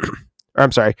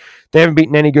 I'm sorry, they haven't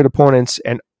beaten any good opponents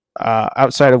and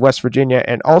outside of West Virginia,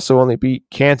 and also only beat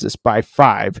Kansas by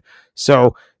 5.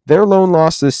 So their lone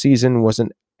loss this season was an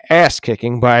ass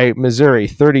kicking by Missouri,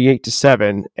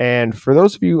 38-7. And for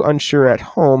those of you unsure at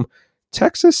home,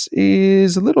 Texas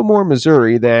is a little more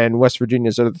Missouri than West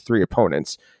Virginia's other 3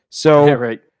 opponents. So yeah,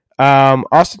 right.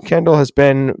 Austin Kendall has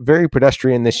been very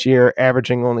pedestrian this year,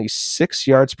 averaging only 6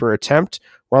 yards per attempt,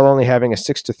 while only having a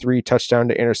 6-3 touchdown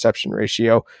to interception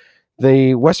ratio.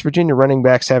 The West Virginia running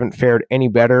backs haven't fared any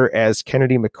better, as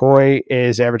Kennedy McCoy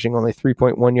is averaging only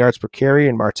 3.1 yards per carry,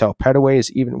 and Martell Pettaway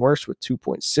is even worse with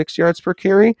 2.6 yards per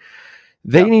carry.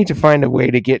 They need to find a way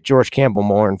to get George Campbell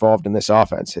more involved in this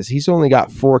offense, as he's only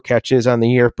got 4 catches on the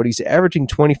year, but he's averaging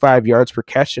 25 yards per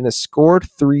catch and has scored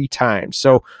 3 times.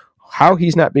 So how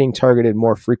he's not being targeted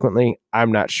more frequently,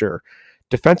 I'm not sure.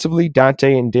 Defensively,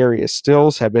 Dante and Darius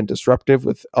Stills have been disruptive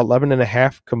with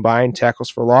 11.5 combined tackles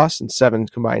for loss and 7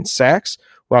 combined sacks,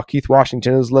 while Keith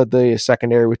Washington has led the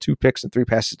secondary with 2 picks and 3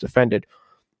 passes defended.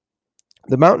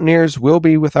 The Mountaineers will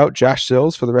be without Josh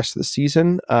Sills for the rest of the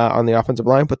season on the offensive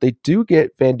line, but they do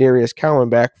get Vandarius Cowan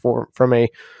back from a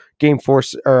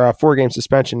 4-game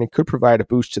suspension and could provide a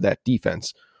boost to that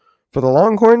defense. For the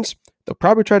Longhorns, they'll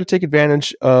probably try to take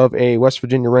advantage of a West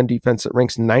Virginia run defense that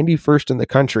ranks 91st in the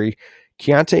country.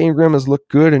 Keontae Ingram has looked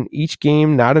good in each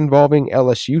game not involving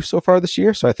LSU so far this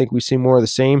year, so I think we see more of the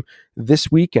same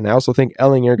this week, and I also think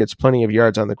Ellinger gets plenty of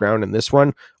yards on the ground in this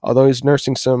one, although he's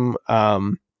nursing some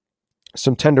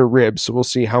tender ribs, so we'll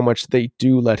see how much they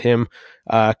do let him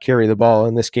carry the ball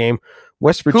in this game.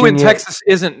 West Virginia, who in Texas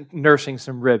isn't nursing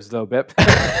some ribs, though, Bip?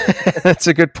 That's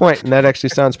a good point, and that actually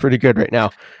sounds pretty good right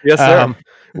now. Yes, sir.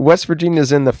 West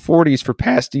Virginia's in the 40s for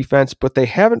pass defense, but they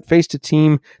haven't faced a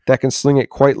team that can sling it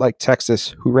quite like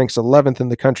Texas, who ranks 11th in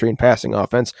the country in passing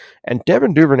offense. And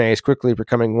Devin Duvernay is quickly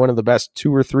becoming one of the best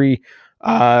 2 or 3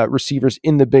 receivers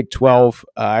in the Big 12.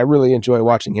 I really enjoy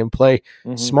watching him play.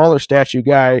 Mm-hmm. Smaller statue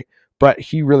guy, but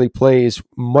he really plays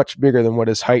much bigger than what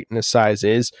his height and his size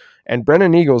is. And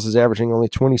Brennan Eagles is averaging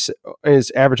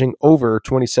over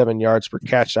 27 yards per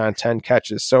catch on 10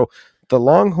 catches. So the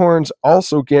Longhorns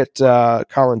also get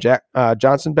Colin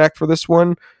Johnson back for this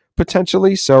one,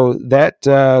 potentially. So that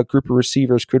group of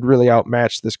receivers could really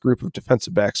outmatch this group of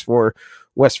defensive backs for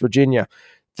West Virginia.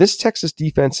 This Texas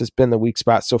defense has been the weak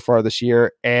spot so far this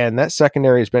year, and that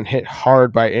secondary has been hit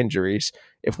hard by injuries.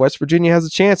 If West Virginia has a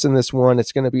chance in this one,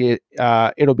 it's going to be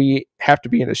have to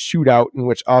be in a shootout in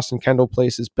which Austin Kendall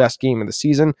plays his best game of the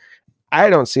season. I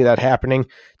don't see that happening.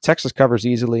 Texas covers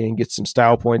easily and gets some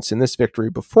style points in this victory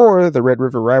before the Red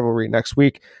River rivalry next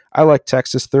week. I like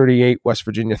Texas 38, West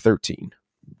Virginia 13.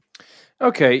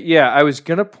 Okay, yeah, I was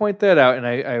going to point that out, and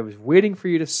I was waiting for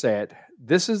you to say it.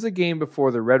 This is the game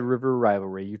before the Red River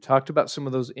rivalry. You talked about some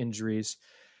of those injuries.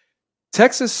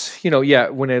 Texas,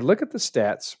 when I look at the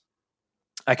stats,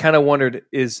 I kind of wondered,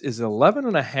 is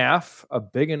 11.5 a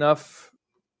big enough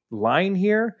line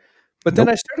here? But then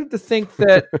I started to think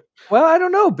that, well, I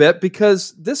don't know, Bip,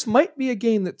 because this might be a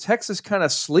game that Texas kind of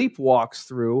sleepwalks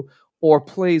through or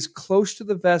plays close to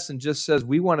the vest and just says,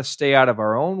 we want to stay out of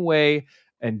our own way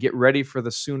and get ready for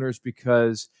the Sooners,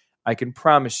 because I can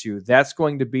promise you that's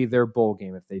going to be their bowl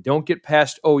game. If they don't get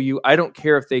past OU, I don't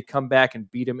care if they come back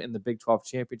and beat them in the Big 12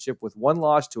 championship with one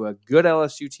loss to a good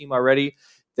LSU team already.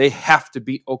 They have to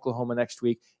beat Oklahoma next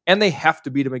week, and they have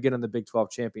to beat them again in the Big 12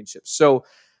 championship. So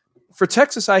for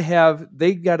Texas,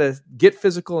 they got to get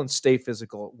physical and stay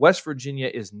physical. West Virginia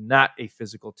is not a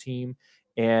physical team,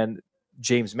 and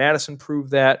James Madison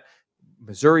proved that.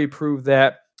 Missouri proved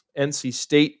that. NC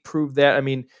State proved that. I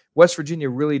mean, West Virginia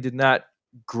really did not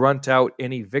grunt out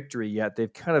any victory yet.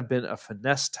 They've kind of been a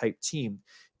finesse type team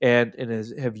and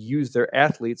have used their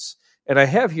athletes. And I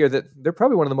have here that they're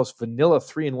probably one of the most vanilla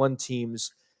 3-1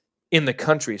 teams in the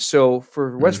country. So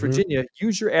for West Virginia,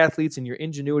 use your athletes and your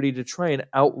ingenuity to try and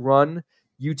outrun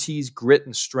UT's grit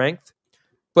and strength.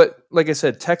 But like I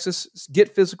said, Texas,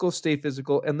 get physical, stay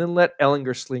physical, and then let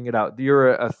Ellinger sling it out.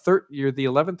 You're the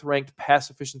 11th ranked pass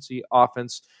efficiency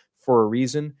offense for a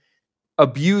reason.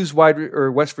 Abuse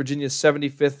West Virginia's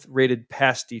 75th rated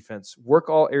pass defense. Work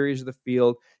all areas of the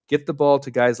field. Get the ball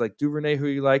to guys like Duvernay, who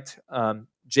you liked,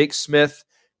 Jake Smith,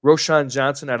 Roschon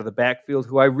Johnson out of the backfield,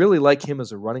 who I really like him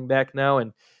as a running back now.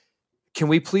 And can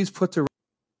we please put to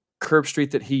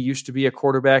Herbstreit that he used to be a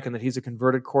quarterback and that he's a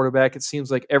converted quarterback? It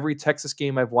seems like every Texas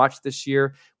game I've watched this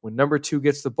year, when number 2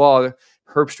 gets the ball,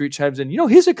 Herbstreit chimes in,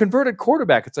 he's a converted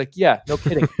quarterback. It's like, yeah, no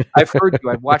kidding. I've heard you.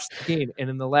 I've watched the game. And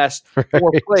in the last 4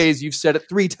 plays, you've said it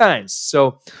 3 times.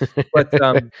 So, but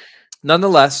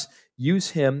nonetheless, use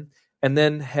him and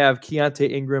then have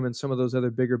Keontae Ingram and some of those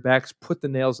other bigger backs put the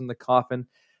nails in the coffin.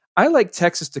 I like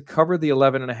Texas to cover the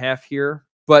 11.5 here,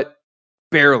 but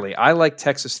barely. I like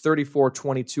Texas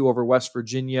 34-22 over West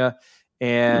Virginia.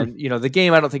 And, the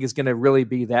game I don't think is going to really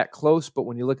be that close. But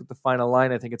when you look at the final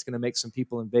line, I think it's going to make some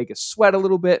people in Vegas sweat a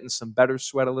little bit and some bettors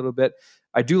sweat a little bit.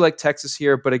 I do like Texas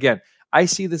here. But again, I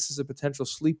see this as a potential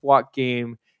sleepwalk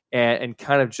game and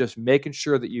kind of just making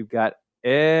sure that you've got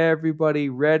everybody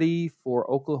ready for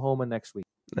Oklahoma next week.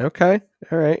 Okay.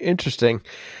 All right. Interesting.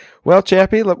 Well,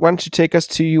 Chappie, why don't you take us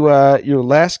to your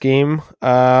last game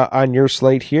on your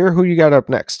slate here? Who you got up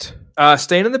next?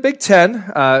 Staying in the Big Ten,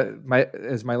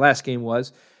 as my last game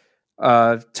was,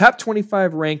 top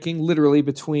 25 ranking, literally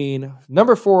between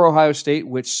number 4 Ohio State,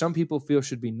 which some people feel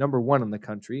should be number 1 in the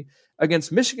country,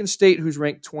 against Michigan State, who's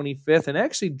ranked 25th, and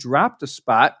actually dropped a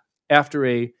spot after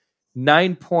a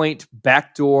 9-point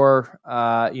backdoor,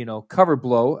 cover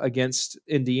blow against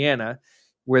Indiana,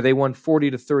 where they won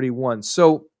 40-31.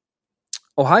 So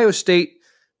Ohio State,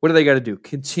 what do they got to do?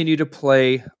 Continue to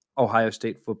play Ohio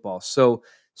State football. So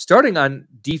starting on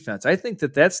defense, I think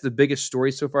that's the biggest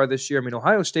story so far this year. I mean,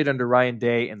 Ohio State under Ryan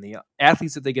Day and the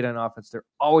athletes that they get on offense, they're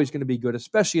always going to be good,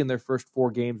 especially in their first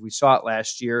 4 games. We saw it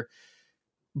last year.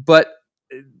 But,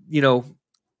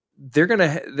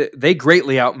 they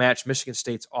greatly outmatched Michigan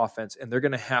State's offense, and they're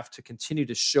going to have to continue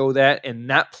to show that and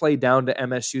not play down to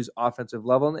MSU's offensive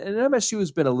level. And MSU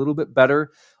has been a little bit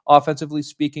better offensively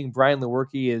speaking. Brian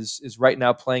Lewerke is right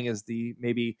now playing as the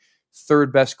maybe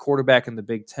 3rd best quarterback in the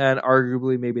Big Ten,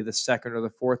 arguably maybe the 2nd or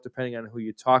the 4th, depending on who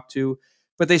you talk to.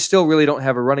 But they still really don't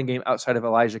have a running game outside of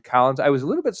Elijah Collins. I was a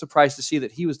little bit surprised to see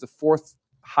that he was the 4th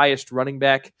highest running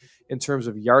back in terms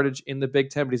of yardage in the Big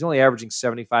Ten, but he's only averaging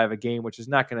 75 a game, which is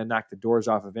not going to knock the doors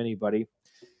off of anybody.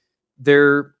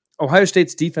 Ohio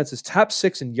State's defense is top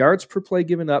 6 in yards per play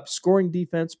given up, scoring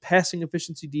defense, passing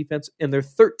efficiency defense, and they're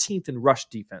 13th in rush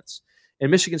defense.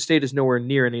 And Michigan State is nowhere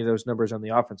near any of those numbers on the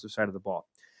offensive side of the ball.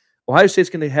 Ohio State's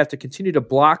going to have to continue to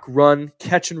block, run,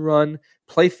 catch and run,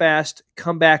 play fast,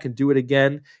 come back and do it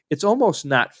again. It's almost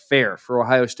not fair for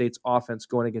Ohio State's offense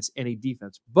going against any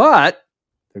defense, but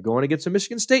they're going against a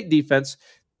Michigan State defense,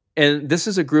 and this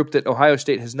is a group that Ohio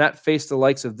State has not faced the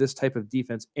likes of this type of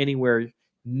defense anywhere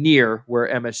near where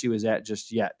MSU is at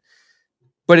just yet.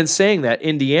 But in saying that,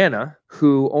 Indiana,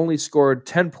 who only scored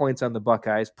 10 points on the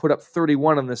Buckeyes, put up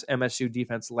 31 on this MSU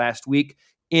defense last week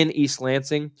in East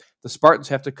Lansing. The Spartans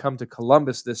have to come to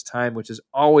Columbus this time, which is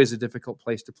always a difficult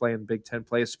place to play in Big Ten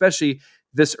play, especially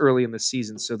this early in the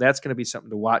season. So that's going to be something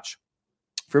to watch.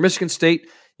 For Michigan State,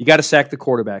 you got to sack the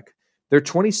quarterback. They're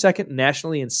 22nd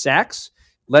nationally in sacks,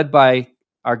 led by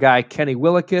our guy Kenny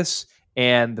Willekes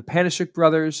and the Panasiuk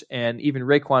brothers, and even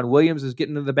Raekwon Williams is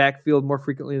getting into the backfield more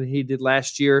frequently than he did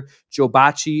last year. Joe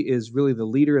Bacci is really the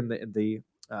leader and the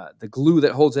glue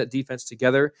that holds that defense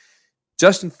together.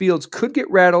 Justin Fields could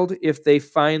get rattled if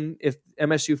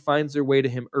MSU finds their way to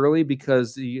him early,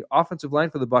 because the offensive line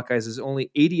for the Buckeyes is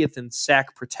only 80th in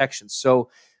sack protection. So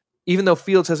even though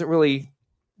Fields hasn't really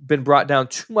been brought down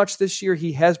too much this year,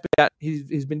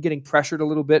 he's been getting pressured a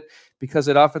little bit because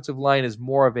that offensive line is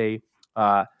more of a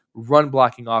run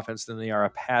blocking offense than they are a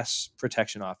pass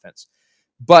protection offense.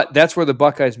 But that's where the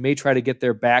Buckeyes may try to get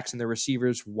their backs and their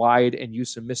receivers wide and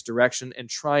use some misdirection and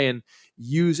try and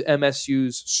use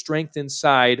MSU's strength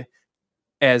inside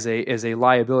as a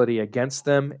liability against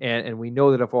them. And we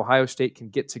know that if Ohio State can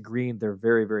get to green, they're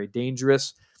very, very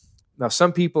dangerous. Now,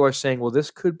 some people are saying, well, this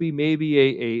could be maybe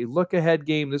a look-ahead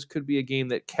game. This could be a game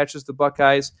that catches the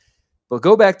Buckeyes. But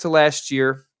go back to last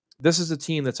year. This is a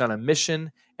team that's on a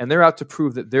mission, and they're out to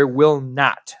prove that there will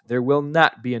not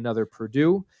be another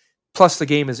Purdue. Plus, the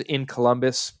game is in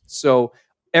Columbus. So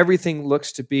everything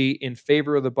looks to be in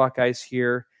favor of the Buckeyes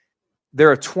here.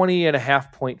 They're a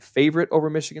 20.5-point favorite over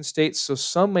Michigan State. So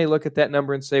some may look at that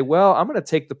number and say, well, I'm going to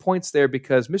take the points there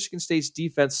because Michigan State's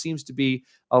defense seems to be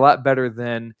a lot better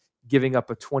than giving up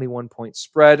a 21-point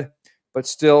spread. but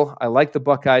still, I like the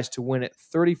Buckeyes to win at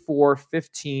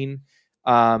 34-15.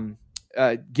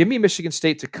 Give me Michigan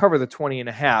State to cover the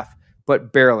 20.5,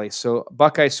 but barely. So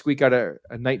Buckeyes squeak out a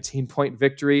 19-point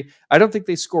victory. I don't think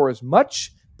they score as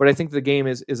much, but I think the game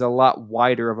is a lot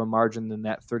wider of a margin than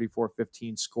that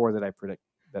 34-15 score that I predict.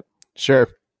 Sure.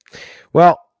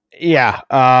 Well, yeah.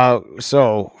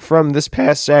 So from this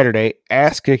past Saturday,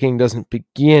 ass kicking doesn't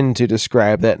begin to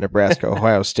describe that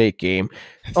Nebraska-Ohio State game.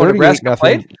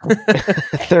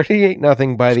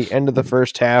 38-0 by the end of the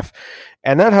first half.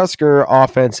 And that Husker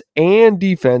offense and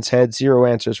defense had zero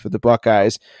answers for the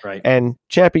Buckeyes. Right. And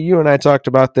Chappie, you and I talked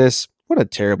about this. What a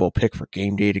terrible pick for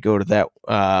game day to go to that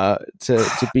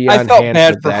to be on hand. I felt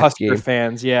bad for Husker game.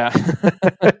 Fans, yeah.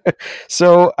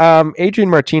 So Adrian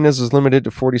Martinez was limited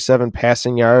to 47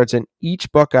 passing yards, and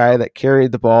each Buckeye that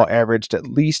carried the ball averaged at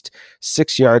least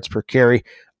 6 yards per carry.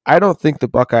 I don't think the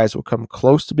Buckeyes will come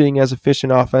close to being as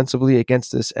efficient offensively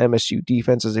against this MSU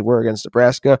defense as they were against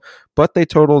Nebraska, but they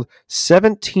totaled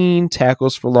 17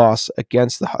 tackles for loss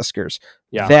against the Huskers.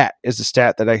 Yeah. That is a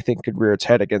stat that I think could rear its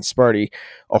head against Sparty.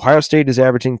 Ohio State is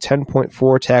averaging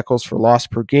 10.4 tackles for loss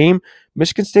per game.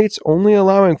 Michigan State's only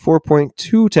allowing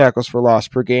 4.2 tackles for loss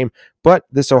per game, but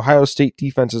this Ohio State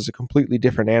defense is a completely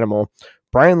different animal.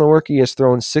 Brian Lewerke has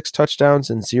thrown 6 touchdowns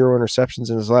and 0 interceptions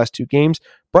in his last 2 games,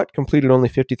 but completed only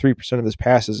 53% of his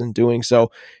passes in doing so.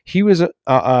 He was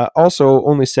also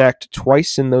only sacked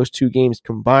twice in those 2 games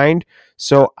combined,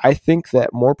 so I think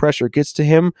that more pressure gets to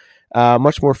him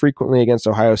much more frequently against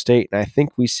Ohio State, and I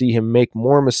think we see him make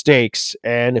more mistakes,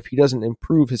 and if he doesn't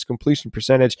improve his completion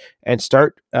percentage and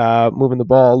start moving the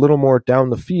ball a little more down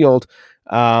the field,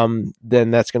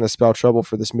 then that's going to spell trouble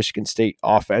for this Michigan State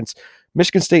offense.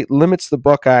 Michigan State limits the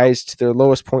Buckeyes to their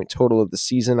lowest point total of the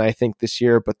season, I think, this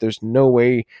year, but there's no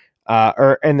way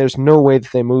there's no way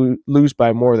that they lose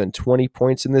by more than 20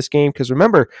 points in this game. Because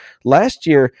remember, last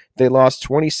year they lost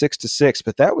 26-6,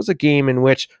 but that was a game in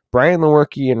which Brian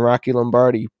Lewerke and Rocky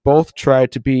Lombardi both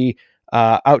tried to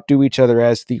outdo each other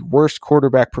as the worst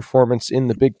quarterback performance in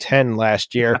the Big Ten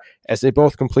last year, as they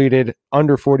both completed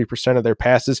under 40% of their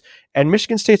passes. And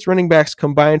Michigan State's running backs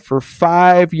combined for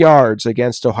 5 yards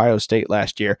against Ohio State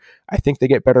last year. I think they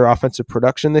get better offensive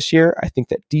production this year. I think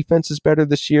that defense is better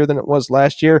this year than it was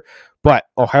last year, but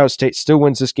Ohio State still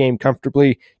wins this game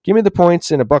comfortably. Give me the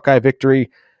points in a Buckeye victory.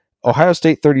 Ohio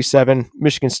State 37,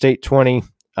 Michigan State 20.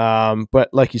 But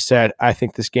like you said, I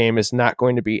think this game is not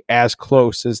going to be as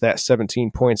close as that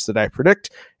 17 points that I predict,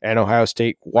 and Ohio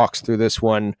State walks through this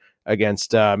one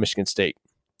against Michigan State.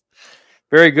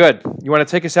 Very good. You want to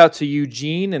take us out to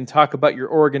Eugene and talk about your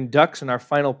Oregon Ducks and our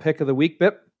final pick of the week,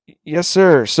 Bip? Yes,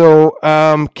 sir. So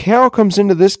Cal comes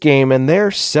into this game, and they're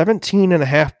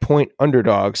 17.5-point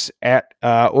underdogs at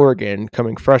Oregon,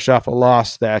 coming fresh off a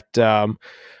loss that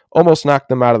almost knocked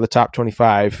them out of the top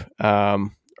 25,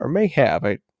 or may have.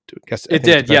 I guess it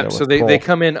did. Yep. So they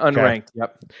come in unranked.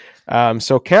 Okay. Yep.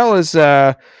 So Cal is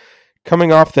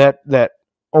coming off that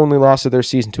only loss of their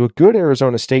season to a good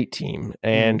Arizona State team,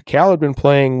 and Cal had been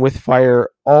playing with fire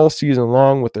all season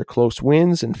long with their close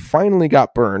wins and finally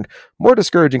got burned. More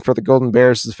discouraging for the Golden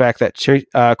Bears is the fact that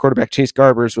quarterback Chase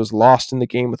Garbers was lost in the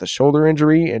game with a shoulder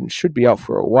injury and should be out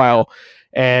for a while.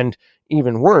 And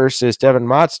even worse is Devin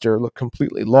Modster looked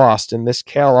completely lost, and this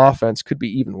Cal offense could be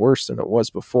even worse than it was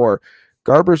before.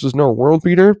 Garbers was no world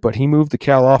beater, but he moved the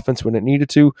Cal offense when it needed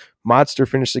to. Modster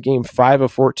finished the game 5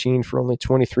 of 14 for only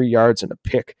 23 yards and a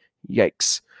pick.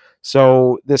 Yikes.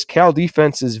 So this Cal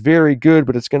defense is very good,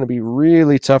 but it's going to be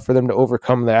really tough for them to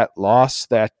overcome that loss.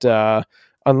 That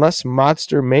unless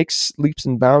Modster makes leaps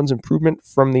and bounds improvement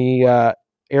from the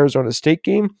Arizona State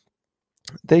game,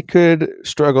 they could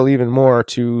struggle even more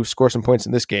to score some points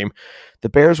in this game. The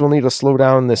Bears will need to slow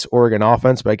down this Oregon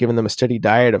offense by giving them a steady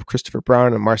diet of Christopher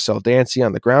Brown and Marcel Dancy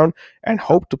on the ground and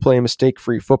hope to play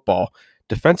mistake-free football.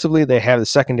 Defensively, they have the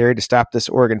secondary to stop this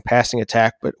Oregon passing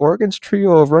attack, but Oregon's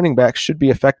trio of running backs should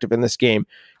be effective in this game.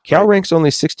 Cal ranks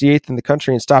only 68th in the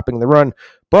country in stopping the run,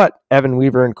 but Evan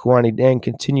Weaver and Kuani Dang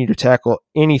continue to tackle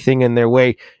anything in their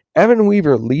way. Evan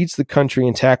Weaver leads the country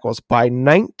in tackles by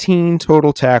 19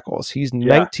 total tackles. He's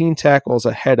 19 tackles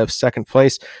ahead of second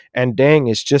place, and Dang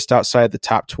is just outside the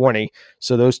top 20.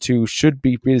 So those two should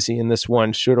be busy in this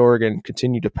one, should Oregon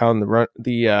continue to pound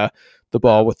the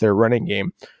ball with their running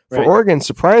game. For Oregon,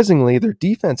 surprisingly, their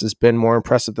defense has been more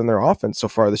impressive than their offense so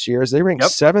far this year, as they rank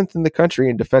 7th in the country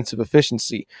in defensive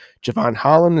efficiency. Javon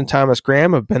Holland and Thomas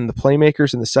Graham have been the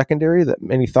playmakers in the secondary that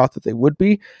many thought that they would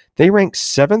be. They rank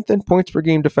 7th in points per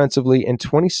game defensively and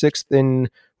 26th in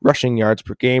rushing yards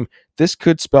per game. This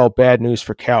could spell bad news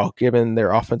for Cal, given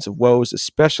their offensive woes,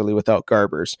 especially without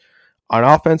Garbers. On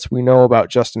offense, we know about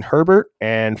Justin Herbert,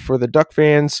 and for the Duck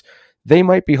fans, they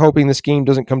might be hoping this game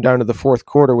doesn't come down to the fourth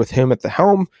quarter with him at the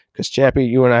helm, because Chappie,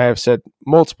 you and I have said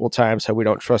multiple times how we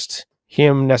don't trust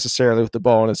him necessarily with the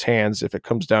ball in his hands if it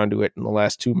comes down to it in the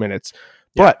last 2 minutes.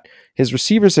 Yeah. But his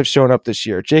receivers have shown up this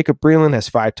year. Jacob Breeland has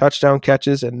 5 touchdown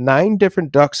catches, and 9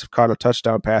 different Ducks have caught a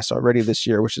touchdown pass already this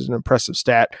year, which is an impressive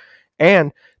stat.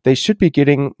 And they should be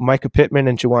getting Micah Pittman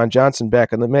and Juwan Johnson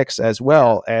back in the mix, as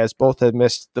well, as both have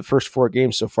missed the first 4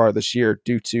 games so far this year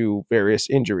due to various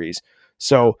injuries.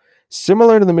 So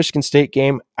similar to the Michigan State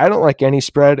game, I don't like any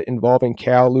spread involving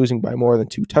Cal losing by more than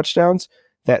 2 touchdowns.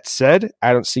 That said,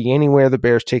 I don't see anywhere the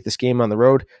Bears take this game on the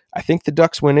road. I think the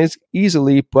Ducks win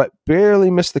easily, but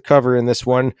barely miss the cover in this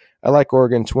one. I like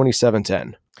Oregon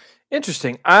 27-10.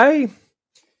 Interesting. I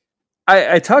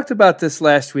talked about this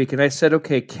last week, and I said,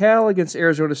 okay, Cal against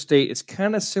Arizona State is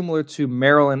kind of similar to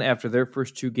Maryland after their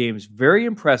first 2 games. Very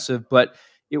impressive, but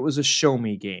it was a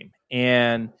show-me game.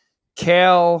 And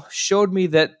Cal showed me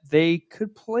that they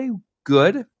could play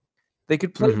good. They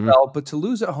could play well, but to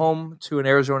lose at home to an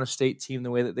Arizona State team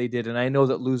the way that they did, and I know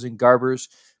that losing Garbers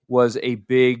was a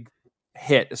big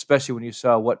hit, especially when you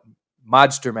saw what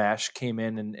Modster Mash came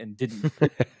in and didn't.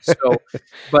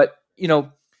 But,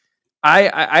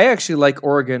 I actually like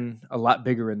Oregon a lot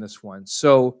bigger in this one.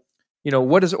 So,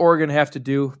 what does Oregon have to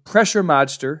do? Pressure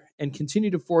Modster and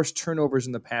continue to force turnovers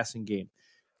in the passing game.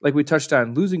 Like we touched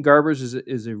on, losing Garbers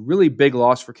is a really big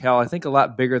loss for Cal. I think a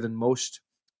lot bigger than most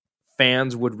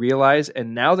fans would realize,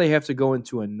 and now they have to go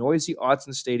into a noisy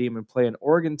Autzen Stadium and play an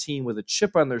Oregon team with a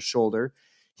chip on their shoulder,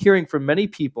 hearing from many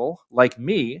people, like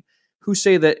me, who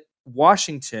say that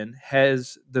Washington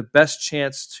has the best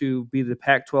chance to be the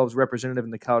Pac-12's representative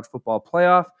in the college football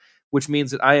playoff, which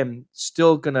means that I am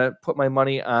still going to put my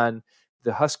money on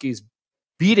the Huskies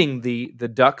beating the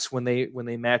Ducks when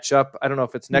they match up. I don't know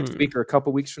if it's next week or a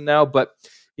couple weeks from now, but,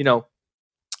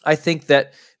 I think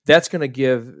that's going to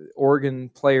give Oregon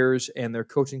players and their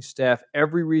coaching staff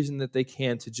every reason that they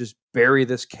can to just bury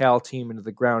this Cal team into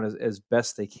the ground as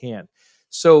best they can.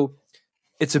 So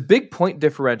it's a big point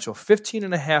differential.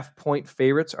 15.5 point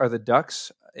favorites are the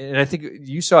Ducks. And I think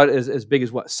you saw it as big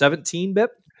as what, 17, Bip?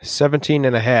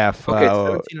 17.5. Okay,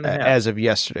 17.5. As of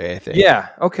yesterday, I think. Yeah.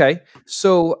 Okay.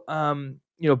 So,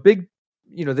 big,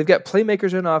 they've got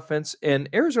playmakers in offense, and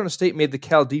Arizona State made the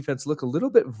Cal defense look a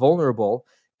little bit vulnerable.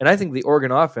 And I think the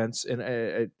Oregon offense, and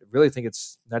I really think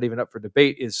it's not even up for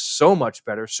debate, is so much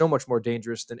better, so much more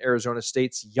dangerous than Arizona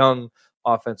State's young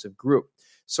offensive group.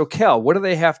 So Cal, what do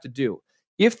they have to do?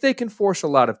 If they can force a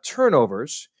lot of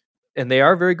turnovers, and they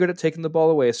are very good at taking the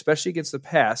ball away, especially against the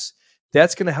pass,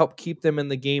 that's going to help keep them in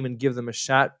the game and give them a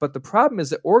shot. But the problem is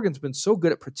that Oregon's been so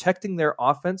good at protecting their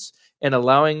offense and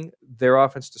allowing their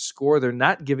offense to score, they're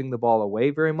not giving the ball away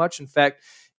very much. In fact,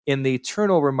 in the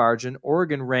turnover margin,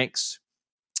 Oregon ranks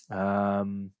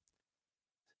 6th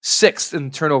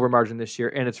in turnover margin this year,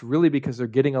 and it's really because they're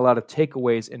getting a lot of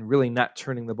takeaways and really not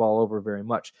turning the ball over very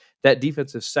much. That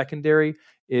defensive secondary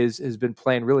has been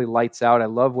playing really lights out. I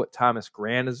love what Thomas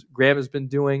Graham has been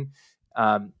doing,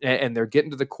 and they're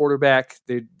getting to the quarterback.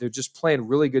 They're just playing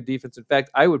really good defense. In fact,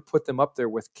 I would put them up there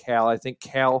with Cal. I think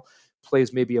Cal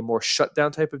plays maybe a more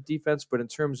shutdown type of defense, but in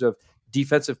terms of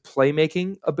defensive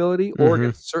playmaking ability,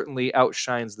 Oregon certainly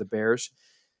outshines the Bears.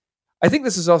 I think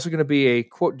this is also going to be a,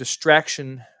 quote,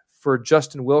 distraction for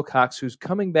Justin Wilcox, who's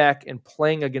coming back and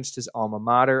playing against his alma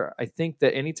mater. I think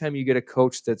that anytime you get a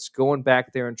coach that's going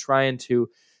back there and trying to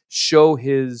show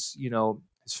his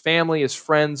family, his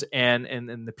friends, and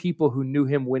the people who knew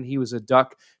him when he was a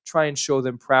Duck, try and show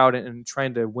them proud and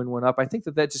trying to win one up, I think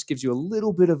that just gives you a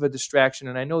little bit of a distraction.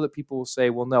 And I know that people will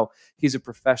say, well, no, he's a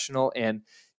professional, and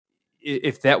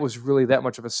if that was really that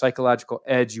much of a psychological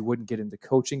edge, you wouldn't get into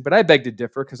coaching. But I beg to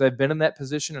differ, because I've been in that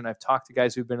position and I've talked to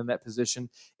guys who've been in that position,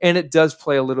 and it does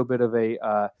play a little bit of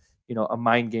a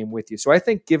mind game with you. So I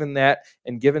think given that,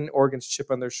 and given Oregon's chip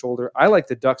on their shoulder, I like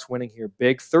the Ducks winning here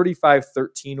big,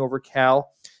 35-13 over Cal,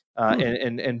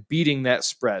 and beating that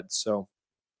spread. So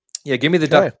yeah, give me the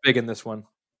Ducks big in this one.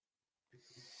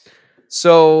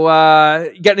 So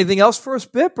you got anything else for us,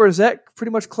 Bip, or does that pretty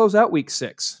much close out week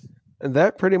 6?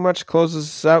 That pretty much closes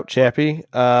us out, Chappie.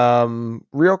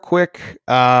 Real quick,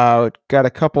 got a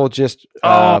couple just.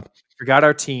 Forgot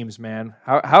our teams, man.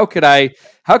 How could I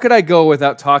go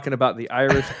without talking about the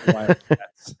Irish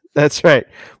Wildcats? That's right.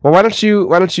 Well, why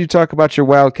don't you talk about your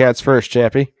Wildcats first,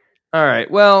 Chappie? All right.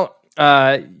 Well,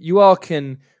 you all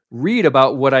can read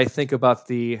about what I think about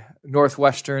the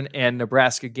Northwestern and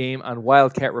Nebraska game on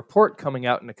Wildcat Report coming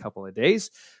out in a couple of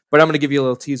days. But I'm going to give you a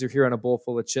little teaser here on a bowl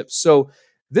full of chips. So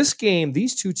This game,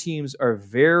 these two teams are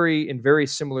in very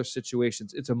similar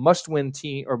situations. It's a must-win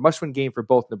team or must-win game for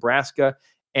both Nebraska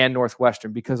and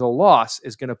Northwestern, because a loss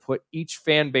is going to put each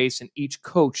fan base and each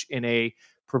coach in a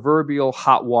proverbial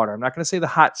hot water. I'm not going to say the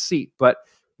hot seat, but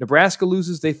Nebraska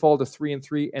loses, they fall to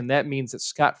 3-3, and that means that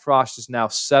Scott Frost is now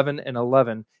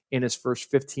 7-11 in his first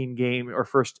 15 game or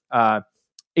first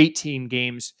 18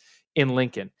 games in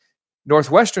Lincoln.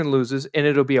 Northwestern loses, and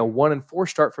it'll be a 1-4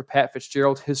 start for Pat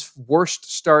Fitzgerald, his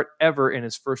worst start ever in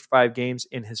his first 5 games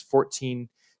in his 14th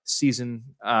season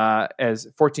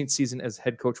as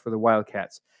head coach for the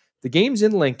Wildcats. The game's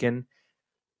in Lincoln,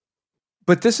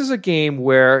 but this is a game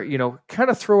where,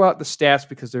 kind of throw out the stats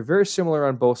because they're very similar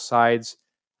on both sides.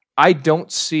 I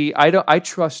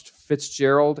trust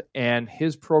Fitzgerald and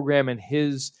his program and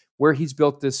where he's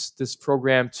built this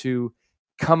program to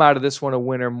come out of this one a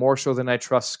winner more so than I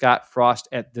trust Scott Frost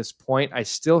at this point. I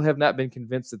still have not been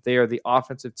convinced that they are the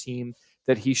offensive team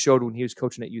that he showed when he was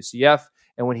coaching at UCF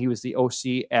and when he was the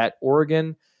OC at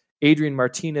Oregon. Adrian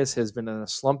Martinez has been in a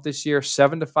slump this year,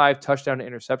 7-5 touchdown to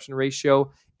interception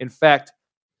ratio. In fact,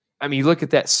 you look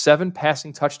at that, 7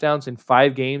 passing touchdowns in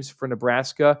 5 games for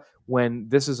Nebraska when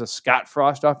this is a Scott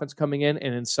Frost offense coming in,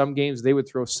 and in some games they would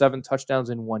throw 7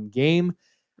 touchdowns in one game.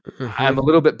 Mm-hmm. I'm a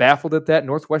little bit baffled at that.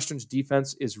 Northwestern's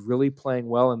defense is really playing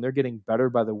well, and they're getting better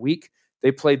by the week.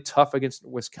 They played tough against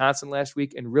Wisconsin last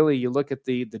week, and really you look at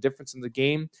the difference in the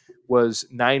game was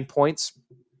 9 points,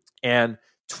 and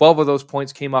 12 of those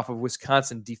points came off of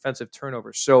Wisconsin defensive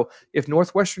turnovers. So if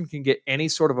Northwestern can get any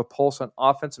sort of a pulse on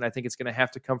offense, and I think it's going to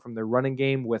have to come from their running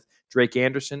game with Drake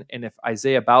Anderson, and if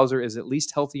Isaiah Bowser is at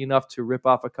least healthy enough to rip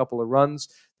off a couple of runs,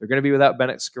 they're going to be without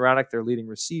Bennett Skowronek, their leading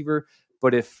receiver.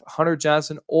 But if Hunter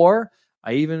Johnson, or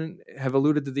I even have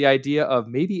alluded to the idea of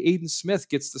maybe Aiden Smith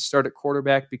gets the start at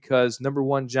quarterback because, number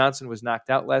one, Johnson was knocked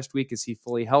out last week. Is he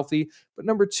fully healthy? But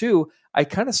number two, I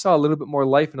kind of saw a little bit more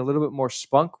life and a little bit more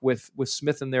spunk with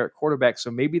Smith in there at quarterback.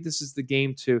 So maybe this is the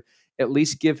game to at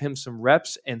least give him some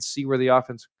reps and see where the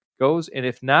offense goes. And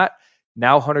if not,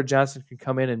 now Hunter Johnson can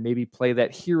come in and maybe play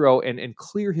that hero and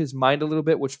clear his mind a little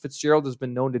bit, which Fitzgerald has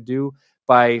been known to do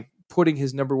by putting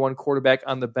his number one quarterback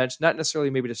on the bench, not necessarily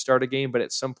maybe to start a game, but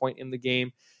at some point in the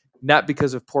game, not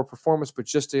because of poor performance, but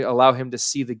just to allow him to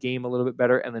see the game a little bit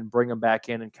better and then bring him back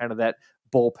in and kind of that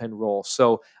bullpen role.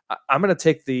 So I'm going to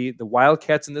take the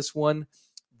Wildcats in this one.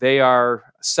 They are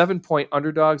 7-point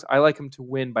underdogs. I like them to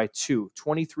win by 2,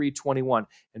 23-21.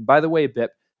 And by the way,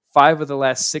 Bip, 5 of the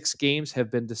last 6 games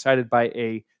have been decided by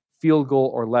a field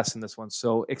goal or less in this one.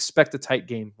 So expect a tight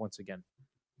game once again.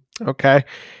 Okay.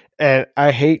 And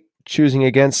I hate choosing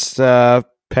against Pat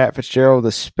Fitzgerald,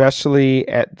 especially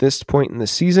at this point in the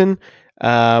season.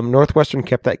 Northwestern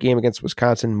kept that game against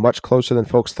Wisconsin much closer than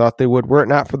folks thought they would. Were it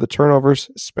not for the turnovers,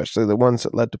 especially the ones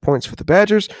that led to points for the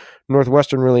Badgers,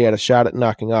 Northwestern really had a shot at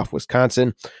knocking off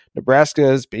Wisconsin.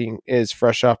 Nebraska is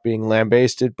fresh off being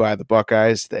lambasted by the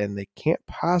Buckeyes, and they can't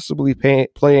possibly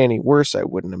play any worse, I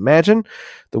wouldn't imagine.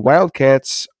 The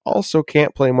Wildcats also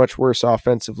can't play much worse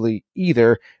offensively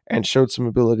either, and showed some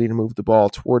ability to move the ball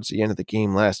towards the end of the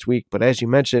game last week. But as you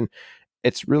mentioned,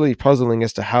 it's really puzzling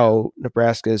as to how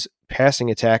Nebraska's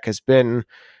passing attack has been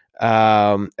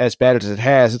as bad as it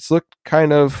has. It's looked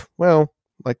kind of,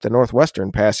 like the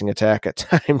Northwestern passing attack at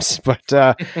times.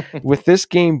 But with this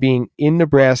game being in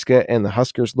Nebraska and the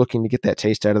Huskers looking to get that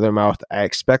taste out of their mouth, I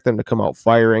expect them to come out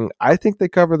firing. I think they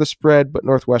cover the spread, but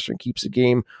Northwestern keeps the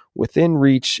game within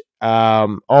reach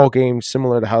all games,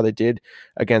 similar to how they did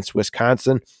against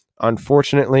Wisconsin.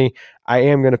 Unfortunately, I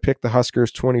am going to pick the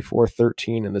Huskers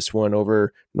 24-13 in this one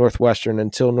over Northwestern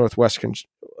until Northwestern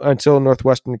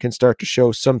can start to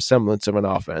show some semblance of an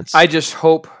offense. I just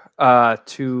hope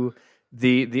to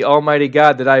the almighty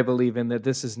God that I believe in that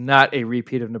this is not a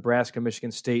repeat of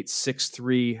Nebraska-Michigan State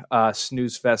 6-3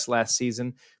 snooze fest last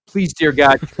season. Please, dear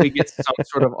God, can we get some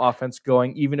sort of offense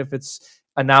going, even if it's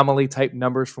anomaly-type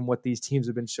numbers from what these teams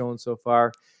have been showing so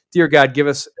far. Dear God, give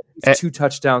us 2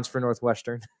 touchdowns for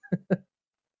Northwestern.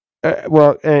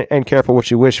 And careful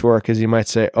what you wish for, because you might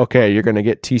say, okay, you're going to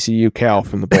get TCU Cal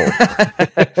from the bowl.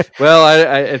 Well,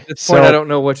 I at this point, I don't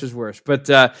know which is worse. But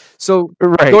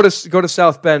right. Go to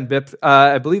South Bend, Bip.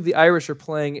 I believe the Irish are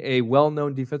playing a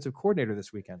well-known defensive coordinator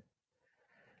this weekend.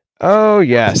 Oh,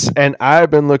 yes. And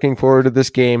I've been looking forward to this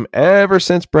game ever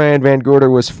since Brian Van Gorder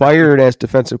was fired as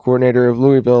defensive coordinator of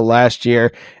Louisville last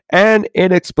year and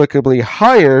inexplicably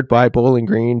hired by Bowling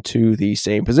Green to the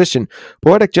same position.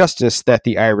 Poetic justice that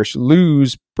the Irish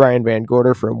lose Brian Van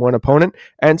Gorder from one opponent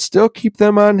and still keep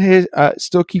him on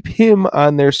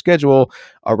their schedule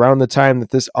around the time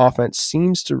that this offense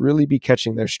seems to really be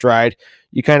catching their stride.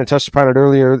 You kind of touched upon it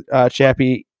earlier,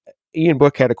 Chappie. Ian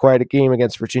Book had a quiet game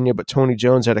against Virginia, but Tony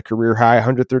Jones had a career high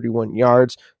 131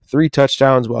 yards, 3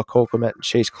 touchdowns, while Cole Kmet and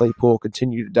Chase Claypool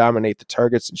continue to dominate the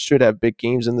targets and should have big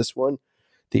games in this one.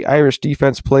 The Irish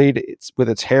defense played with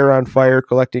its hair on fire,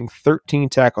 collecting 13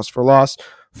 tackles for loss,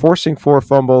 forcing 4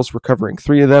 fumbles, recovering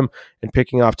 3 of them, and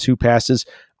picking off 2 passes.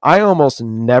 I almost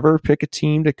never pick a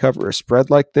team to cover a spread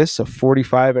like this of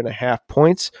 45.5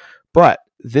 points, but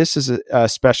this is a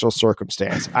special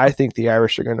circumstance. I think the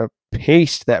Irish are going to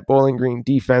paste that Bowling Green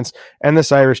defense, and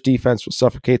this Irish defense will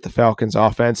suffocate the Falcons'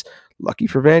 offense. Lucky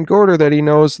for Van Gorder that he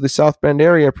knows the South Bend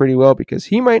area pretty well, because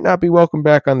he might not be welcome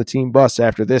back on the team bus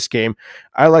after this game.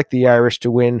 I like the Irish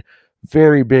to win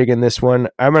very big in this one.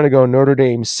 I'm going to go Notre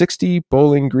Dame 60,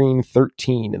 Bowling Green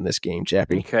 13 in this game,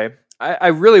 Chappie. Okay. I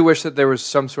really wish that there was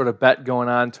some sort of bet going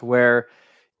on to where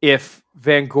if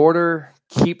Van Gorder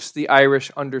keeps the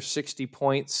Irish under 60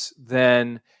 points,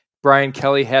 then Brian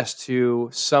Kelly has to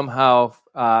somehow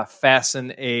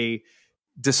fasten a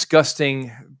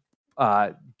disgusting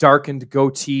darkened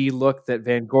goatee look that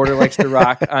Van Gorder likes to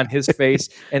rock on his face,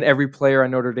 and every player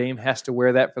on Notre Dame has to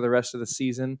wear that for the rest of the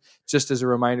season, just as a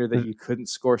reminder that you couldn't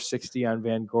score 60 on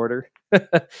Van Gorder.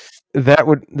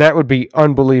 That would be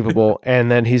unbelievable. And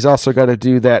then he's also got to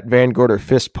do that Van Gorder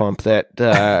fist pump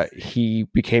that he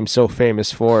became so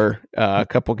famous for a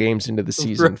couple games into the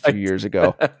season a few years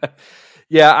ago.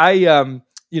 Yeah,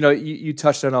 you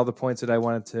touched on all the points that I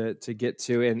wanted to get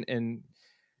to, and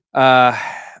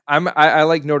I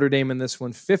like Notre Dame in this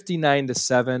one,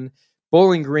 59-7.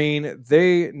 Bowling Green,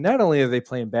 they not only are they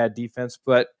playing bad defense,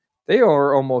 but they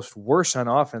are almost worse on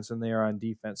offense than they are on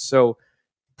defense. So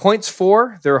points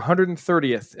for, they're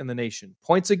 130th in the nation.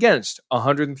 Points against,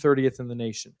 130th in the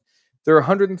nation. They're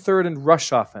 103rd in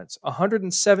rush offense,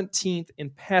 117th in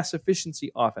pass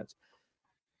efficiency offense.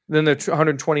 Then they're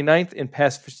 129th in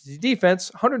pass efficiency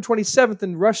defense, 127th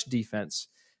in rush defense.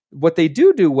 What they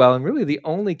do well, and really the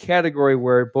only category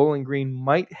where Bowling Green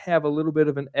might have a little bit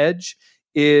of an edge,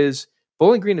 is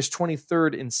Bowling Green is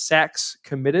 23rd in sacks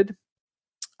committed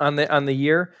on the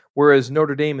year, whereas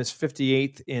Notre Dame is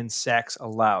 58th in sacks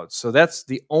allowed. So that's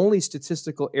the only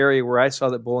statistical area where I saw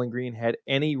that Bowling Green had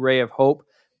any ray of hope,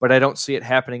 but I don't see it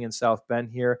happening in South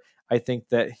Bend here. I think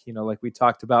that, like we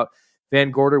talked about,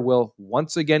 Van Gorder will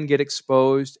once again get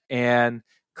exposed and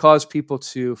cause people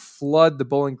to flood the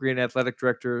Bowling Green athletic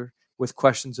director with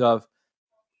questions of,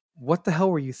 what the hell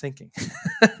were you thinking?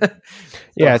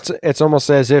 Yeah, it's almost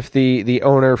as if the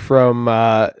owner from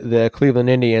the Cleveland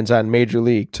Indians on Major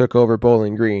League took over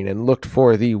Bowling Green and looked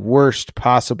for the worst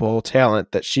possible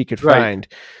talent that she could find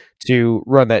to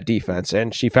run that defense,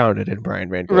 and she found it in Brian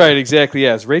Van Gorder. Right, exactly.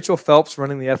 Yes, Rachel Phelps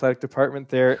running the athletic department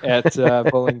there at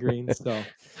Bowling Green. So.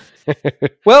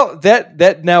 Well,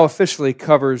 that now officially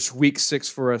covers week 6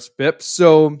 for us, Bip.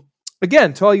 So,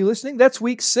 again, to all you listening, that's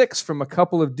week 6 from a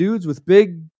couple of dudes with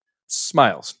big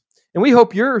smiles. And we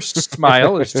hope your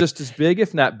smile is just as big,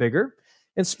 if not bigger.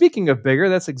 And speaking of bigger,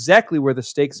 that's exactly where the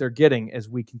stakes are getting as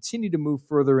we continue to move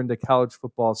further into college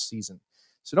football season.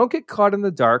 So don't get caught in the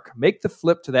dark. Make the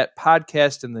flip to that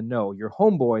podcast in the know, your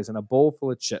homeboys and a bowl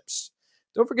full of chips.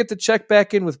 Don't forget to check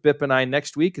back in with Bip and I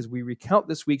next week as we recount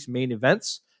this week's main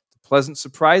events, pleasant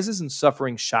surprises and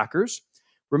suffering shockers.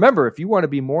 Remember, if you want to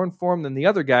be more informed than the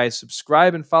other guys,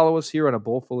 subscribe and follow us here on A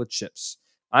Bowl Full of Chips.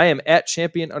 I am at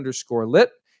champion_lit,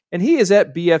 and he is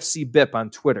at BFCBip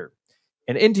on Twitter.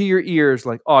 And into your ears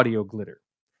like audio glitter.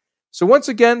 So once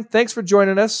again, thanks for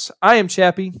joining us. I am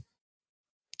Chappie.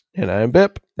 And I am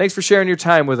Bip. Thanks for sharing your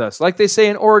time with us. Like they say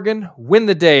in Oregon, win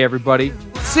the day, everybody.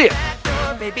 See ya.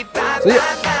 See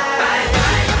ya.